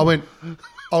 I went,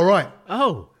 all right.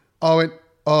 Oh. I went,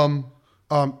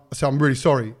 so I'm really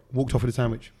sorry. Walked off with a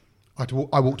sandwich.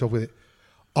 I walked off with it.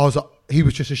 I was like, he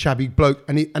was just a shabby bloke.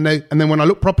 And then when I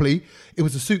looked properly, it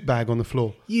was a suit bag on the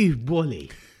floor. You Wally.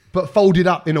 but folded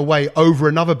up in a way over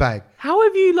another bag. How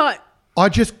have you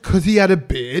Because he had a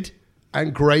beard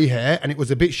and grey hair and it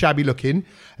was a bit shabby looking.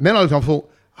 And then I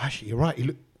thought, actually, you're right. He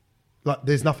looked like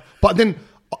there's nothing. But then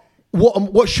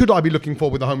what should I be looking for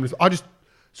with the homeless? I just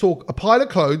saw a pile of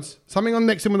clothes, something on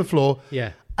next to him on the floor.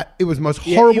 Yeah. It was the most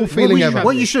horrible feeling ever.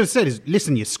 What you should have said is,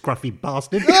 listen, you scruffy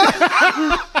bastard.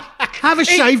 Have a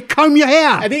shave, comb your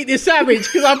hair. And eat this sandwich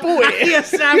because I bought it. Eat a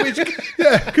sandwich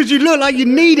because you look like you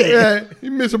need it. Yeah,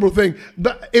 you miserable thing.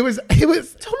 But it was.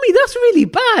 Tommy, that's really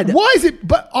bad. Why is it?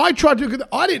 But I tried to.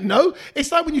 I didn't know.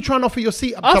 It's like when you try and offer your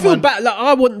seat up. I feel bad. Like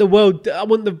I want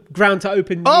the ground to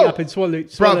open me up and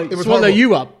swallow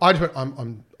you up. I just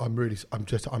went,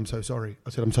 I'm so sorry. I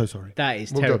said, I'm so sorry. That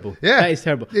is terrible. Yeah. That is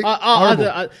terrible.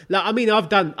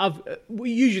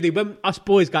 Usually when us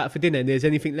boys go out for dinner and there's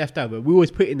anything left over, we always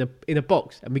put it in a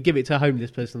box and we give it to a homeless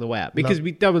person on the way out because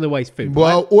we don't want to waste food.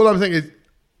 Well, right? all I'm saying is,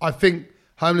 I think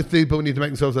homeless people need to make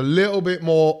themselves a little bit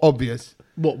more obvious.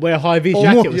 What, wear a high-vis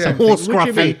jacket or something? More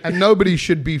scruffy. And nobody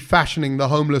should be fashioning the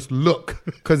homeless look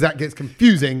because that gets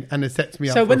confusing and it sets me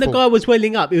up. So when the guy was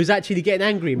welling up, he was actually getting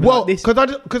angry. Well,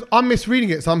 because I'm misreading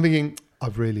it, so I'm thinking,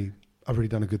 I've really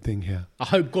done a good thing here. I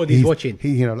hope God is watching.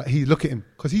 He look at him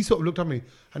because he sort of looked at me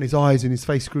and his eyes and his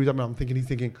face screwed up. And he's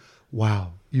thinking,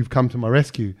 wow, you've come to my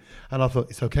rescue. And I thought,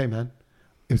 it's okay, man.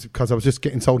 It was because I was just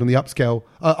getting sold on the upscale.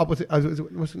 Was it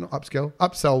not upscale?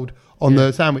 Upsold on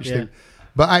the sandwich thing.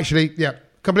 But actually,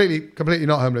 completely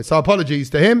not homeless. So apologies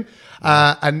to him.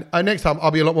 And next time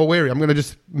I'll be a lot more wary. I'm going to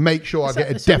just make sure I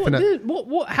get a definite.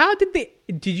 How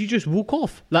did you just walk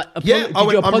off? Did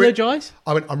you apologise?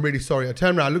 I went, I'm really sorry. I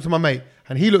turned around, I looked at my mate,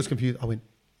 and he looks confused. I went,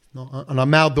 and I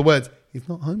mouthed the words, he's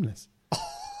not homeless.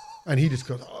 And he just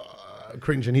goes,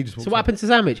 cringe, and he just walked. So what happened to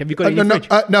the sandwich? Have you got it in your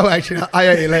fridge? No, actually, I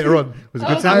ate it later on. Was it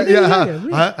good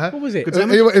sandwich? What was it? Good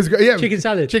sandwich? It was great, yeah. Chicken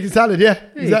salad. Chicken salad, yeah,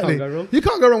 exactly. You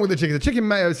can't go wrong with the chicken. The chicken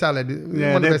mayo salad.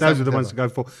 Yeah, those are the ones to go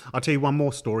for. I'll tell you one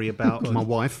more story about my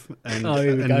wife.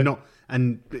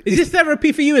 And, is this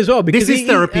therapy for you as well? Because this is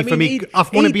therapy for me. I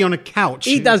want to be on a couch.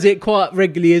 He does it quite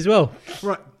regularly as well.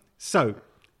 Right. So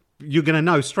you're going to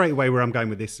know straight away where I'm going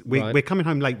with this. We're coming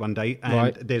home late one day,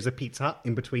 and there's a Pizza Hut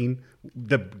in between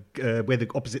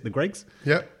opposite the Greggs.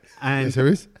 Yeah, and yes, there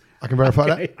is. I can verify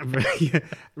that. Yeah.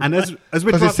 And as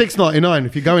we're because it's $6.99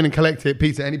 if you go in and collect it.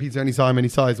 Any pizza, any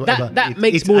size, whatever. That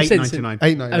makes more sense.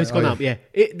 $8.99. Oh, it's gone up. Yeah,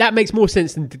 that makes more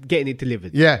sense than getting it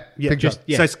delivered. Yeah.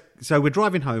 So we're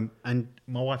driving home, and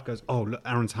my wife goes, "Oh, look,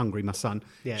 Aaron's hungry, my son.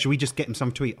 Yeah. Should we just get him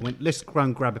something to eat?" I went, "Let's go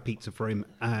and grab a pizza for him,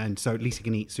 and so at least he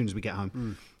can eat as soon as we get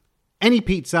home." Any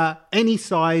pizza, any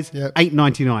size,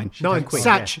 $8.99. No, quick.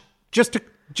 Satch, just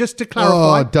to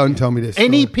clarify. Oh, don't tell me this.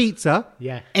 Any pizza,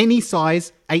 any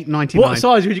size, $8.99. What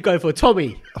size would you go for,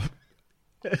 Tommy?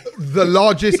 The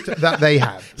largest that they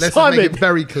have. Let's make it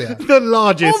very clear. The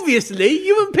largest. Obviously,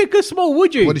 you wouldn't pick a small,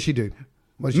 would you? What did she do?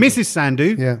 Mrs.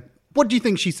 Sandhu. Yeah. What do you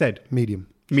think she said? Medium.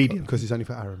 Because it's only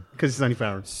for Aaron.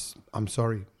 I'm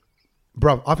sorry.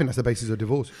 Bro, I think that's the basis of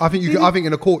divorce. I think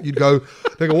in a court you'd go,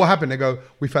 they go, what happened? They go,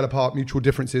 we fell apart, mutual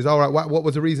differences. All right, what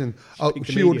was the reason? Oh,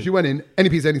 she went in, any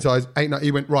piece, any size,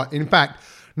 he went, right. In fact,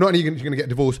 not only are you going to get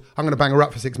divorced, I'm going to bang her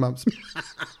up for 6 months.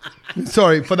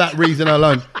 Sorry, for that reason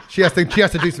alone. She has to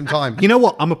do some time. You know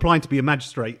what? I'm applying to be a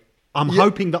magistrate. I'm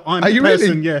hoping that I'm the Really?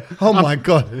 person. Yeah. Oh my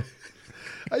God.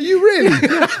 Are you really?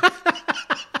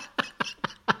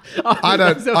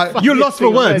 You're lost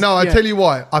for words. No, I tell you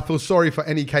why. I feel sorry for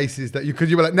any cases that because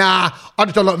you were like, nah, I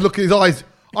just don't like the look at his eyes.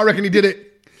 I reckon he did it.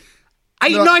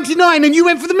 $8.99 and you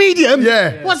went for the medium?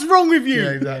 Yeah. What's wrong with you? Yeah,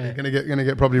 exactly. Gonna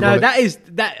get probably wrong. No,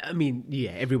 I mean,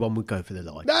 everyone would go for the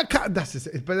large. That's just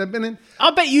it. But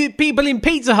I bet you people in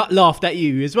Pizza Hut laughed at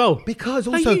you as well. Because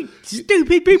also you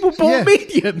stupid people bought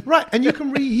medium. Right, and you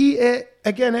can reheat it.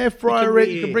 Again, air fryer it.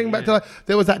 You can bring back to life.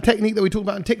 There was that technique that we talked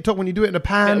about on TikTok when you do it in a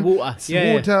pan.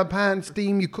 Water, pan,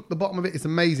 steam. You cook the bottom of it. It's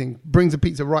amazing. Brings the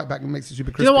pizza right back and makes it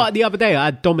super crispy. You know what? The other day I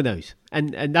had Domino's,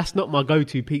 and that's not my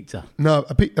go-to pizza. No,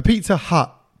 a Pizza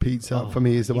Hut pizza for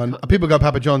me is the one. People go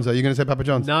Papa John's. Are you going to say Papa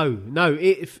John's? No.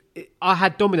 If I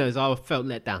had Domino's, I felt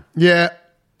let down. Yeah.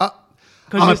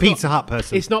 I'm a Pizza Hut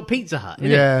person. It's not Pizza Hut.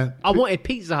 Yeah. I wanted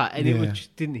Pizza Hut, and it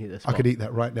just didn't hit the spot. I could eat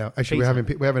that right now. Actually, we're having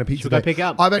a pizza. Should we go pick it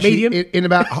up? I've actually medium? in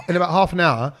about half an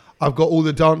hour. I've got all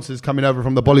the dancers coming over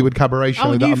from the Bollywood cabaret show.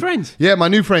 Oh, new friends. Yeah, my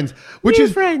new friends. Which new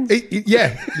is friends.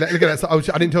 Yeah, look at that. So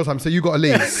I didn't tell Simon. So you got to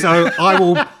leave. So I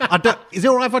will. Is it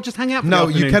all right if I just hang out? For No,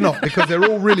 the you afternoon? cannot, because they're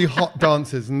all really hot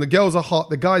dancers, and the girls are hot,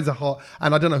 the guys are hot,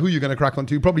 and I don't know who you're going to crack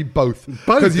onto. Probably both.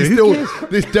 Because he's still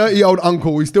this dirty old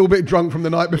uncle. He's still a bit drunk from the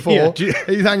night before. Yeah,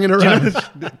 he's hanging around.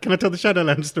 Can I tell the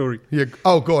Shadowland story? Yeah.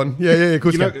 Oh, go on. Yeah. Of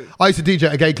course. I used to DJ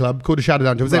at a gay club called the Shadow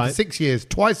Lounge. I was there for 6 years,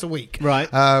 twice a week. Right.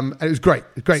 And it was great.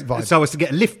 Great vibe. So I was to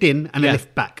get a lift in and a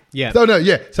lift back. Yeah. No,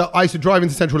 yeah. So I used to drive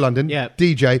into central London,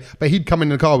 DJ, but he'd come in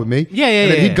the car with me.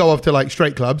 And then he'd go off to like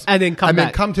straight clubs. And then come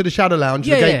back. Come to the Shadow Lounge,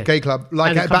 the gay club,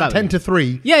 like at about 10 to 3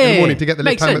 in the morning to get the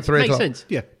lift home at 3 o'clock. Makes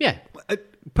sense. Yeah.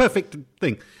 Perfect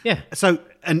thing. Yeah. So,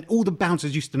 and all the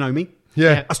bouncers used to know me.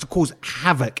 Yeah. I used to cause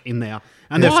havoc in there.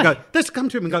 And they'd come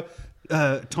to him and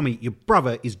go, Tommy, your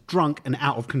brother is drunk and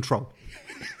out of control.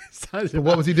 But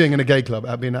what was he doing in a gay club?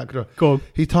 Being out of control? Go on.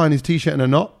 He's tying his t-shirt in a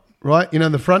knot, right? You know,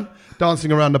 in the front,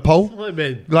 dancing around the pole.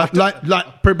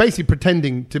 Basically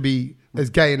pretending to be as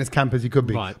gay and as camp as he could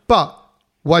be. Right. But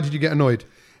why did you get annoyed?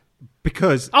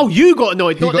 Because you got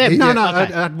annoyed, not them. No, Okay. I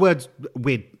had words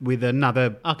with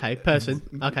another person.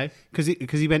 Okay, because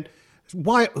he went,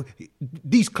 why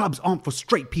these clubs aren't for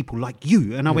straight people like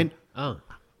you? And I went,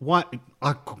 why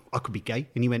I could be gay?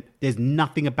 And he went, there's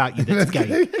nothing about you that's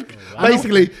gay.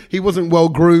 Basically, he wasn't well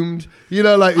groomed. You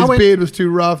know, like his beard was too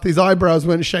rough. His eyebrows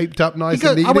weren't shaped up nice.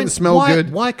 He didn't smell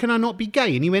good. Why can I not be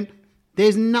gay? And he went,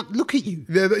 there's not. Look at you.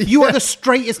 You are the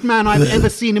straightest man I've ever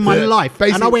seen in my life.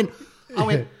 Basically. And I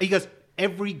went. He goes,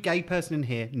 every gay person in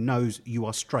here knows you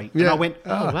are straight. And I went,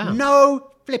 wow.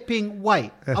 No flipping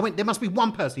way. I went, there must be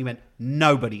one person. He went,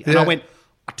 nobody. And I went,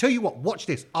 I tell you what, watch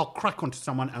this. I'll crack onto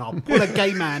someone and I'll pull a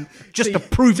gay man just to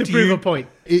prove to you a point.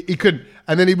 He couldn't.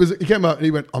 And then he came out and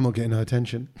he went, I'm not getting no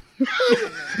attention.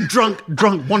 drunk,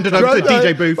 wandered over to the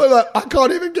DJ booth. Like, I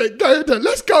can't even get gay attention.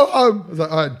 Let's go home. I was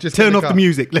like, all right, just turn off the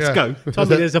music. Let's go.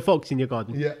 Tommy, there's a fox in your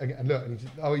garden. Yeah, and look,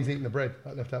 he's eating the bread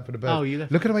I left out for the bird. Oh, you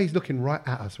left. Look at the way he's looking right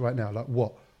at us right now. Like,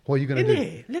 what? What are you going to do?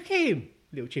 It? Look at him.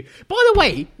 Little chew. By the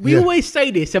way, we always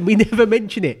say this and we never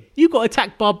mention it. You got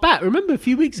attacked by a bat. Remember a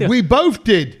few weeks ago? We both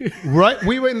did, right?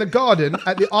 We were in the garden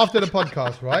after the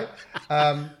podcast, right?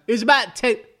 It was about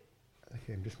 10.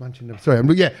 Okay, I'm just munching them. Sorry,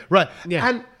 right. Yeah.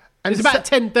 And it was about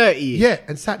 10:30. Yeah,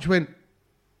 and Satch went.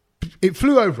 It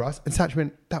flew over us, and Satch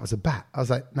went, "That was a bat." I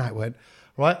was like, "No, it weren't."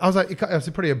 Right? I was like, "It was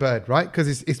probably a bird, right?" Because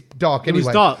it's dark anyway. It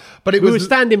was dark, but we were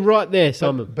standing right there,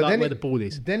 Simon, but then where the ball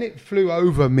is. Then it flew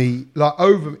over me,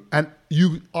 and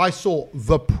I saw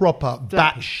the proper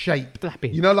bat shape.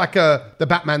 Flapping. You know, like the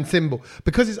Batman symbol.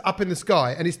 Because it's up in the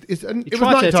sky and it was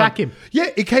tried to attack him. Yeah,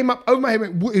 it came up over my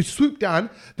head, it swooped down,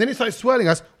 then it started swirling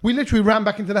us. We literally ran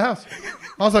back into the house.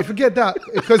 I was like, forget that.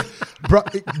 Because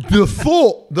the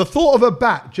thought of a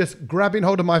bat just grabbing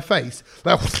hold of my face,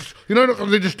 like, you know,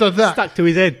 they just does that. Stuck to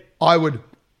his head. I would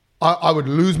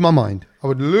lose my mind. I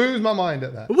would lose my mind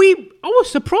at that. I was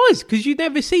surprised because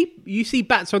you see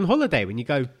bats on holiday when you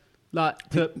go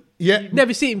you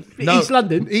never see it in East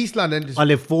London. East London. I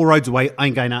live 4 roads away. I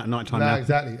ain't going out at night time now.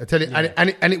 Exactly. I tell you,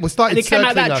 and it was starting. And it came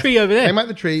out that tree over there. Came out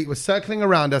the tree. It was circling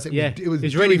around us. It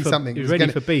was ready doing for something. It was ready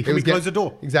for beef. Can we close the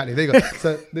door? Exactly. There you go.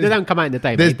 So they don't come out in the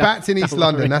day. There's bats in East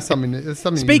London. That's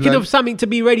something. Speaking of something to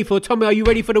be ready for, Tommy, are you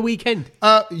ready for the weekend?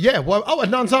 Yeah. Well,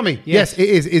 Adnan Sami. Yes, it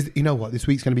is. You know what? This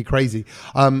week's going to be crazy.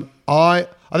 I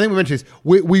think we mentioned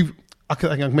this. I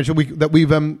can mention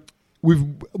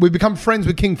we've become friends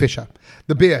with Kingfisher,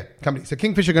 the beer company. So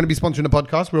Kingfisher are going to be sponsoring the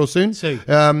podcast real soon.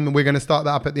 We're going to start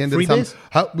that up at the end free of the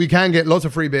summer. We can get lots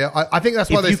of free beer. I think that's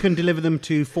why you can deliver them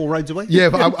to 4 roads away. Yeah,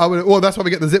 but I would. Well, that's why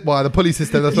we get the zip wire, the pulley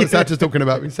system. That's what Satch is talking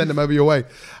about. We send them over your way.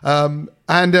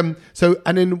 And then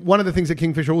one of the things that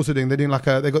Kingfisher are also doing, they're doing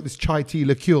they got this chai tea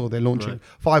liqueur they're launching,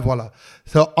 5 Walla.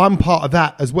 So I'm part of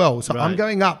that as well. So I'm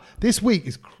going up. This week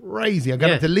is crazy. I'm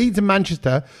going up to Leeds and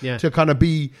Manchester to kind of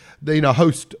be,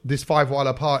 host this 5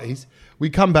 Walla parties. We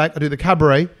come back, I do the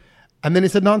cabaret, and then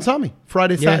it's Adnan Sami,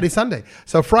 Friday, Saturday, Sunday.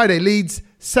 So Friday Leeds,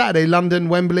 Saturday London,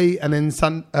 Wembley, and then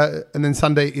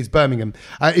Sunday is Birmingham.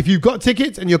 If you've got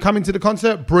tickets and you're coming to the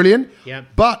concert, brilliant. Yeah.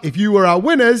 But if you were our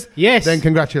winners, then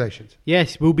congratulations.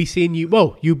 Yes, we'll be seeing you.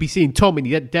 Well, you'll be seeing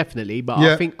Tommy definitely, but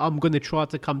I think I'm going to try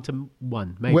to come to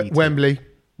one, maybe Wembley.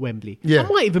 Yeah. I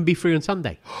might even be free on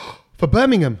Sunday. For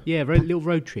Birmingham? Yeah, little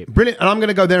road trip. Brilliant. And I'm going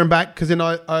to go there and back because then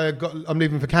I'm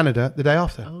leaving for Canada the day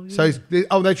after. Oh, yeah. So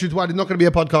that's why there's not going to be a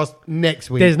podcast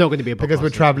next week. There's not going to be a podcast. Because we're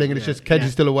travelling and it's just Kedge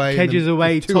is still away. Kedge is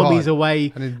away, Tommy's away.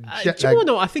 Do you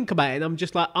know what? I think about it and I'm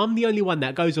just like, I'm the only one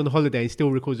that goes on holiday and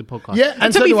still records a podcast. Yeah,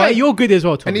 and to be fair, you're good as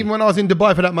well, Tommy. And even when I was in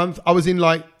Dubai for that month, I was in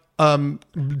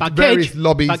various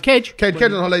lobbies. Kedge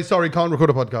on holiday, sorry, can't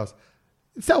record a podcast.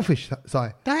 Selfish, Si.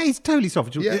 That is totally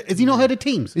selfish. Yeah. Has he not heard of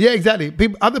teams? Yeah, exactly.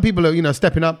 Other people are,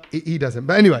 stepping up. He doesn't.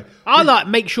 But anyway. I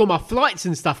make sure my flights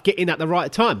and stuff get in at the right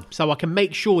time so I can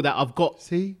make sure that I've got...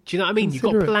 See? Do you know what I mean? You've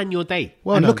got to plan your day.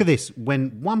 Well, and look at this.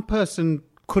 When one person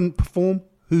couldn't perform,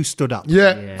 who stood up?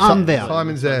 Yeah. I'm there.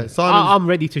 Simon's there. I'm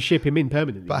ready to ship him in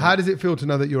permanently. But how does it feel to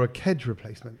know that you're a Kedge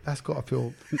replacement? That's got to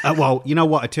feel... Well, you know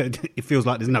what? It feels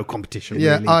like there's no competition,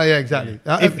 Yeah, really. yeah, exactly.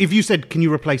 If you said, can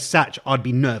you replace Satch, I'd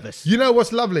be nervous. You know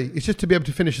what's lovely? It's just to be able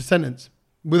to finish a sentence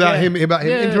without him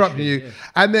interrupting you. Yeah.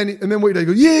 And then what you do, you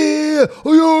go, yeah,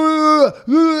 oh,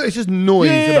 yeah, it's just noise.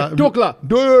 Yeah, about Dokla.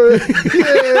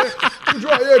 Yeah, that's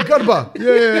right, yeah, Garba.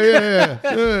 Yeah.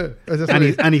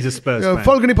 And he's a Spurs fan.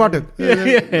 Falcony Party.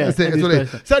 That's it. That's what it is.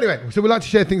 So anyway, we like to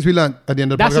share things we learned at the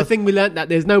end of the podcast. That's the thing we learned, that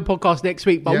there's no podcast next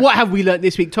week. But what have we learned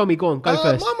this week? Tommy, go on, go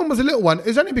first. My one was a little one.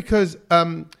 It's only because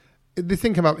the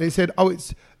thing came up. It said,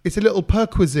 it's a little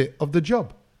perquisite of the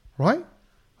job, right?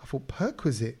 I thought,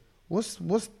 perquisite? What's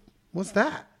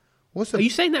that? Are you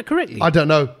saying that correctly? I don't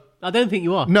know. I don't think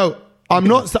you are. No, I'm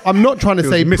not trying to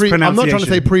say I'm not trying to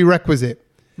say prerequisite.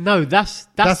 No, that's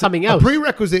something else. A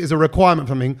prerequisite is a requirement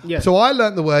for me. Yeah. So I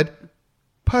learnt the word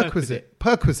perquisite.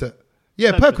 Perquisite.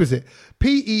 Yeah, perquisite.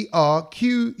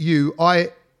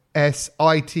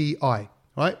 PERQUISITI.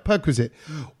 Right? Perquisite.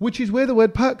 Which is where the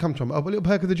word perk comes from. A little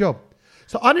perk of the job.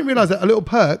 So I didn't realise that a little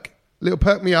perk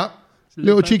me up,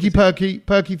 little cheeky perky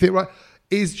thing, right,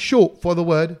 is short for the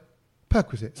word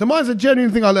perquisite. So mine's a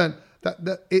genuine thing I learned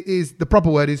that it is, the proper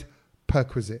word is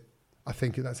perquisite. I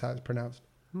think that's how it's pronounced.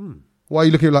 Why are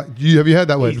you looking like, have you heard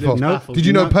that word before? No. Did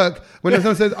you know perk? When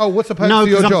someone says, oh, what's a perk No,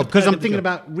 to your job? because I'm thinking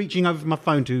about reaching over my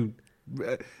phone to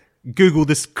Google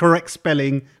this correct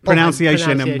spelling,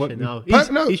 pronunciation. No.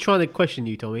 He's trying to question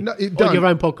you, Tommy. No, on your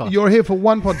own podcast. You're here for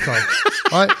one podcast,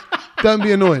 right? Don't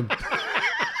be annoying.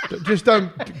 Just don't.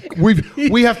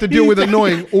 We have to deal with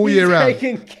annoying all year round. He's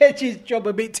taking Kedge's job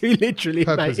a bit too literally,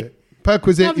 Perquisite. mate.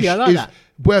 Perquisite Lovely, I like is that.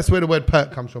 where the word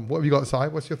perk comes from. What have you got, Si?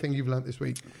 What's your thing you've learnt this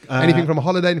week? Anything from a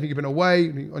holiday? Anything you've been away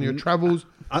on your travels?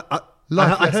 I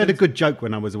heard a good joke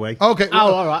when I was away. Okay.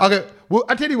 Well, all right. Okay. Well,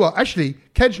 I tell you what. Actually,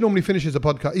 Kedge normally finishes a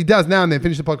podcast. He does now and then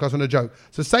finish the podcast on a joke.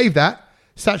 So save that.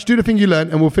 Satch, do the thing you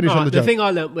learned, and we'll finish on the joke. The thing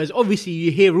I learnt was, obviously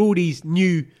you hear all these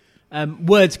new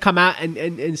words come out,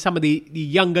 and some of the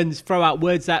young guns throw out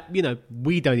words that we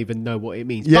don't even know what it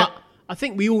means. Yeah. But I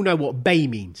think we all know what bae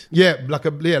means. Yeah, like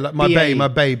my babe, my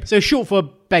babe. So short for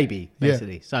baby,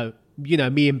 basically. Yeah. So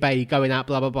me and bae going out,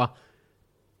 blah blah blah.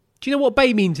 Do you know what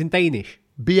bae means in Danish?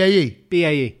 BAE.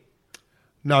 BAE.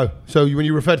 No. So when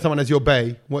you refer to someone as your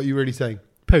bae, what are you really saying?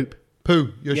 Poop.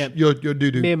 Poo. Your doo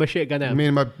doo. Me and my shit go down. Me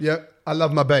and my I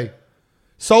love my bae.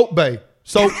 Salt bae.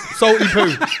 Salty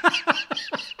poo.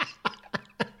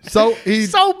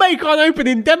 Salt bae can't open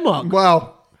in Denmark.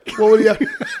 Wow. What would you?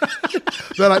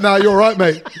 They're like, no, you're right,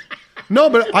 mate. No,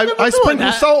 but I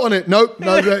sprinkle salt on it. Nope.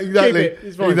 No, exactly.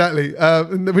 Exactly.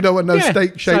 We don't want no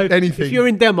steak-shaped anything. If you're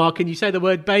in Denmark and you say the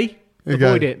word bae,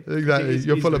 avoid it. Exactly.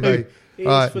 You're full of bae.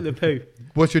 It's full of poo.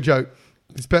 What's your joke?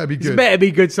 This better be good. It's better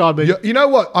be good, Simon. You know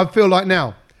what I feel like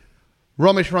now?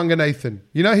 Ramesh Ranganathan.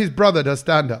 You know his brother does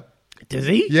stand-up. Does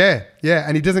he? Yeah.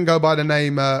 And he doesn't go by the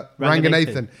name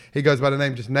Ranganathan. He goes by the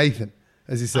name just Nathan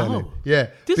as his surname. Oh. Yeah.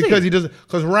 Does because he doesn't.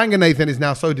 Because Ranganathan is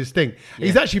now so distinct. Yeah.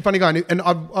 He's actually a funny guy. And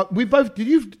we both.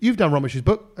 You've done Ramesh's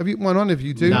book? Have you one on? If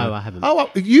you do, no, I haven't. Oh, well,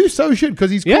 you so should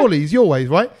because he's Crawley. He's your ways,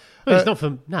 right? Well, he's not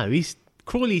from. No, he's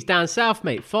Crawley's down south,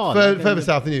 mate. Further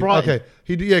south than you. Brighton. Okay.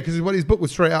 Because his book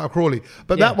was straight out of Crawley.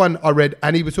 But that one I read,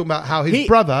 and he was talking about how his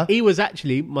brother. He was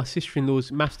actually my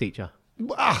sister-in-law's maths teacher.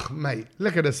 Ah, mate,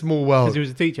 look at a small world. Because he was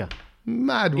a teacher.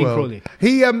 Mad in world.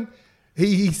 Crawley.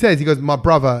 He says, he goes, my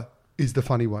brother is the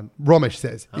funny one. Ramesh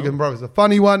says. He goes, my brother's the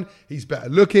funny one. He's better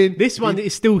looking. This one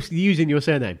is still using your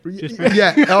surname. Just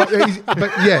yeah.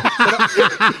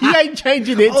 He ain't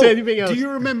changing it to anything else. Do you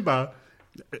remember,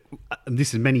 and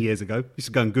this is many years ago, you used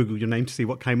to go and Google your name to see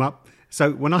what came up.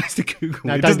 So when I used to Google...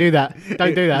 No, don't do that.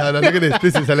 Don't do that. No, look at this.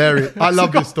 This is hilarious. I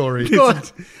love this story. Go on.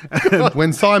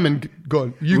 When Simon... Go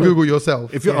on. You Google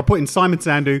yourself. If I put in Simon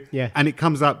Sandhu, and it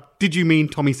comes up, did you mean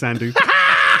Tommy Sandhu?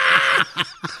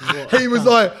 He was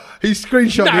like... He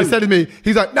screenshot me and said to me,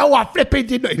 he's like, no, I flipping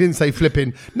did not. He didn't say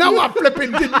flipping. No, I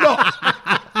flipping did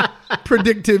not.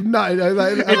 Predictive. No.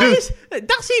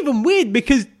 That's even weird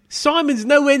because Simon's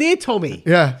nowhere near Tommy.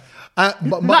 Yeah.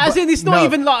 As in, it's not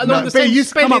even like along the same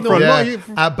spelling.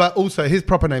 But also, his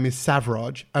proper name is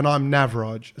Savraj, and I'm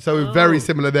Navraj. So we're very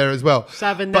similar there as well.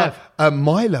 Sav and Nav. But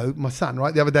Milo, my son,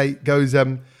 right, the other day goes,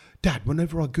 Dad,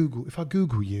 whenever if I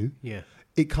Google you,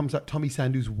 it comes up Tommy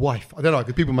Sandhu's wife. I don't know,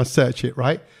 because people must search it,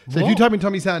 right? So if you type in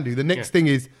Tommy Sandhu, the next thing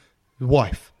is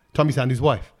wife. Tommy Sandhu's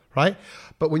wife, right?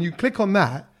 But when you click on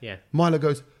that, Yeah. Milo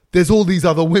goes, there's all these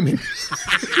other women.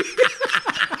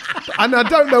 And I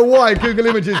don't know why Google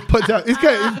Images puts out.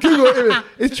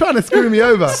 It's trying to screw me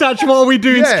over. Such what are we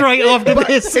doing straight after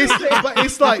this?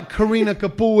 It's like Karina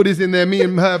Kapoor is in there, me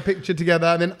and her picture together,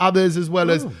 and then others as well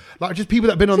as like just people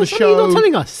that have been on the show. You're not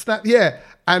telling us.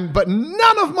 But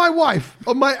none of my wife,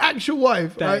 of my actual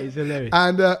wife. That is hilarious.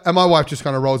 And my wife just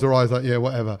kind of rolls her eyes like, yeah,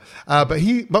 whatever.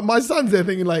 But my son's there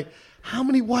thinking like, how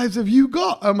many wives have you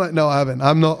got? I'm like, no, I haven't.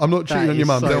 I'm not cheating on your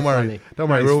mum. Don't worry. Don't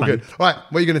worry. We're all good. All right,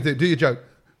 what are you going to do? Do your joke.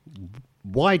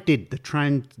 Why did the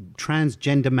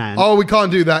transgender man... Oh, we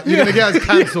can't do that. You're going to get us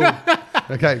cancelled.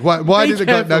 Okay, why did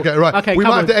the... Okay, right. Okay, we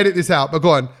might have to edit this out, but go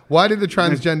on. Why did the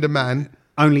transgender man...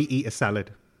 only eat a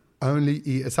salad? Only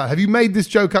eat a salad. Have you made this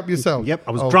joke up yourself? Yep,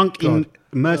 I was drunk in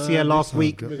Murcia last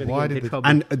week. Why did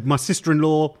and my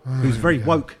sister-in-law, who's very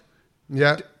woke...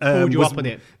 Yeah. Pulled you up on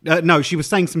it. No, she was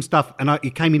saying some stuff and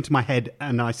it came into my head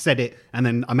and I said it and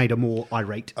then I made her more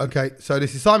irate. Okay, so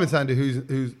this is Simon Sandhu,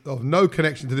 who's of no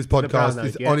connection to this podcast,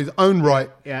 is on his own right.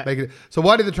 Yeah. Making it. So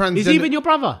why did the transgender... Is he even your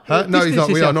brother? No, he's not.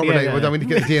 We are not related. We need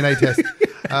to get the DNA test.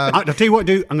 I'll tell you what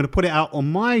to do. I'm going to put it out on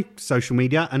my social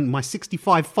media and my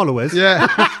 65 followers Yeah.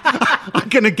 are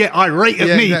going to get irate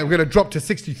at me. Yeah, we're going to drop to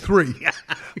 63.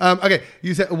 Okay,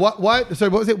 you said... Why? So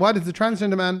what was it? Why does the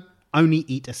transgender man... only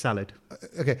eat a salad?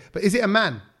 Okay, but is it a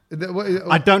man?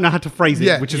 I don't know how to phrase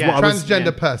it, which is what I was...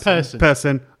 Transgender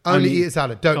person. Only eat a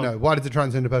salad. Don't know. Why does the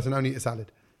transgender person only eat a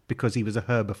salad? Because he was a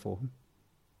herbivore.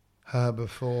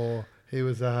 He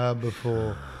was a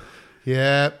herbivore.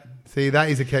 Yeah. See, that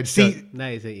is a kedge joke.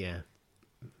 That is it, yeah.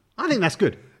 I think that's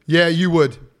good. Yeah, you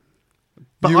would.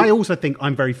 But I also think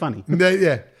I'm very funny.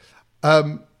 Yeah.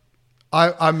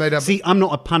 I made up. See, I'm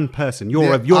not a pun person. I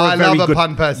love a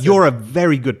pun person. You're a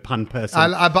very good pun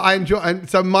person. But I enjoy, and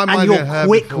so my mind. And you're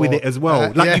quick with it as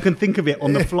well. You can think of it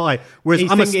on the fly. Whereas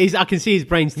I can see his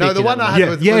brain's no, the one I had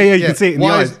was you can see it in the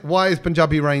eyes. Why is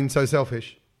Punjabi rain so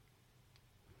selfish?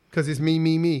 Because it's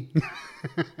me.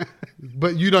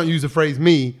 But you don't use the phrase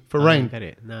 "me" for rain. I don't get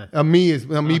it. No.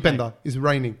 Me benda is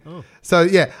raining. Oh. So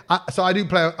yeah, I do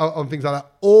play on things like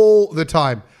that all the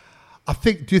time.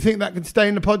 Do you think that can stay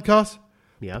in the podcast?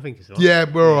 Yeah, I think it's all right. Yeah,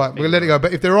 we're all right. We'll let it go.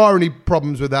 But if there are any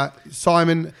problems with that,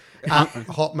 Simon at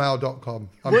hotmail.com.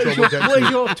 What is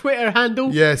your Twitter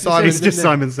handle? Yeah, Simon. It's just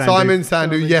Simon Sandhu. Simon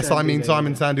Sandhu. Yes, I mean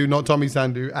Simon Sandhu, not Tommy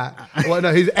Sandhu.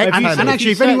 His ex handle. And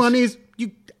actually, if anyone is...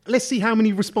 Let's see how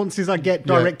many responses I get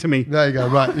direct to me. There you go.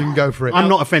 Right, you can go for it. I'm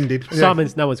not offended.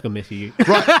 Simon's no one's gonna miss you.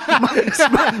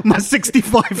 Right, my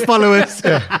 65 followers.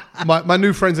 Yeah. My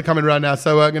new friends are coming around now,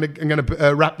 so I'm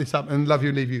gonna wrap this up and love you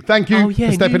and leave you. Thank you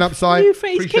for stepping up, Si.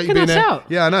 Appreciate you being there. Out.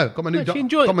 Yeah, I know. Got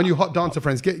my new hot dancer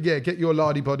friends. Get your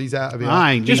lardy bodies out of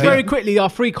here. Just very quickly, our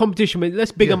free competition.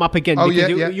 Let's big them up again.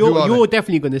 Because you're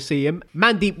definitely going to see him.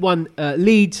 Mandeep won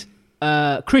Leeds.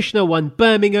 Krishna won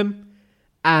Birmingham,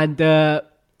 and.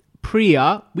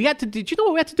 Priya, did you know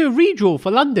what? We had to do a redraw for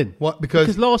London. What?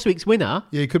 Because last week's winner...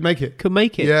 Yeah, he could make it.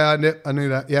 Yeah, I knew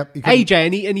that. Yeah.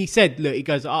 AJ, and he said, look,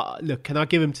 look, can I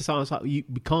give him to someone? I was like, we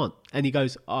can't. And he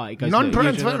goes,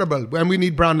 non-transferable. And we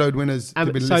need brown load winners to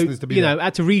be listeners to be there. I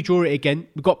had to redraw it again.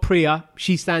 We've got Priya.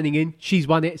 She's standing in. She's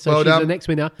won it. So she's the next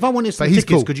winner. If I wanted some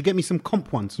tickets, could you get me some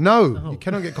comp ones? No, you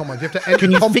cannot get comp ones. You have to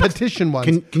enter competition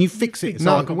ones. Can you fix it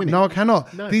so I can win it? No, I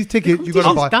cannot. No. These tickets, you've got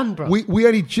to buy. Done, bro. We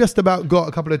only just about got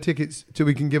a couple of tickets so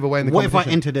we can give away in the competition. What if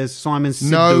I entered as Simon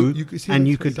Sandhu you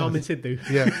could... Simon Sandhu.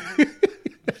 Yeah.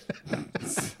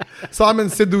 Simon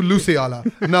Sandhu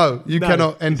Luciala. No, you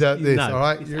cannot enter this, all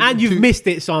right? And you've missed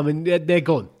it, Simon. They're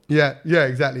gone. Yeah,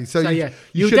 exactly. So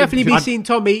you'll definitely be seeing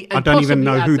Tommy. And I don't even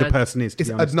know who the person is. It's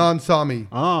Adnan Sami.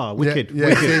 Wicked. Yeah,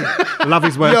 wicked. Love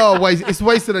his work. Yeah, it's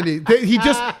wasted on you. He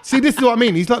just this is what I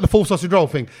mean. He's like the full sausage roll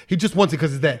thing. He just wants it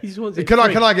because it's there. He just wants it. Can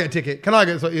I get a ticket? Can I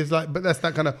get? So it's like, but that's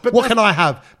that kind of. What can I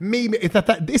have? Me. It's a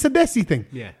Desi thing.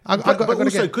 Yeah. But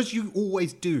also because you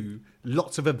always do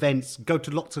lots of events, go to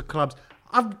lots of clubs.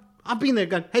 I've been there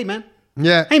going, hey man.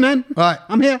 Yeah. Hey man. Right.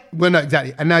 I'm here. Well, no,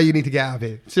 exactly. And now you need to get out of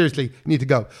here. Seriously, you need to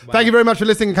go. Wow. Thank you very much for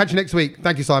listening and catch you next week.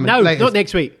 Thank you, Simon. No, not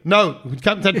next week. No.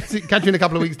 Catch you in a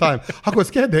couple of weeks' time. I got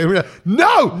scared there.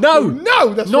 No.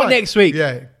 That's not right. next week.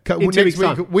 Yeah. Next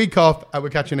week, week off, and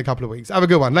we'll catch you in a couple of weeks. Have a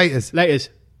good one. Laters. Laters.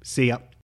 See ya.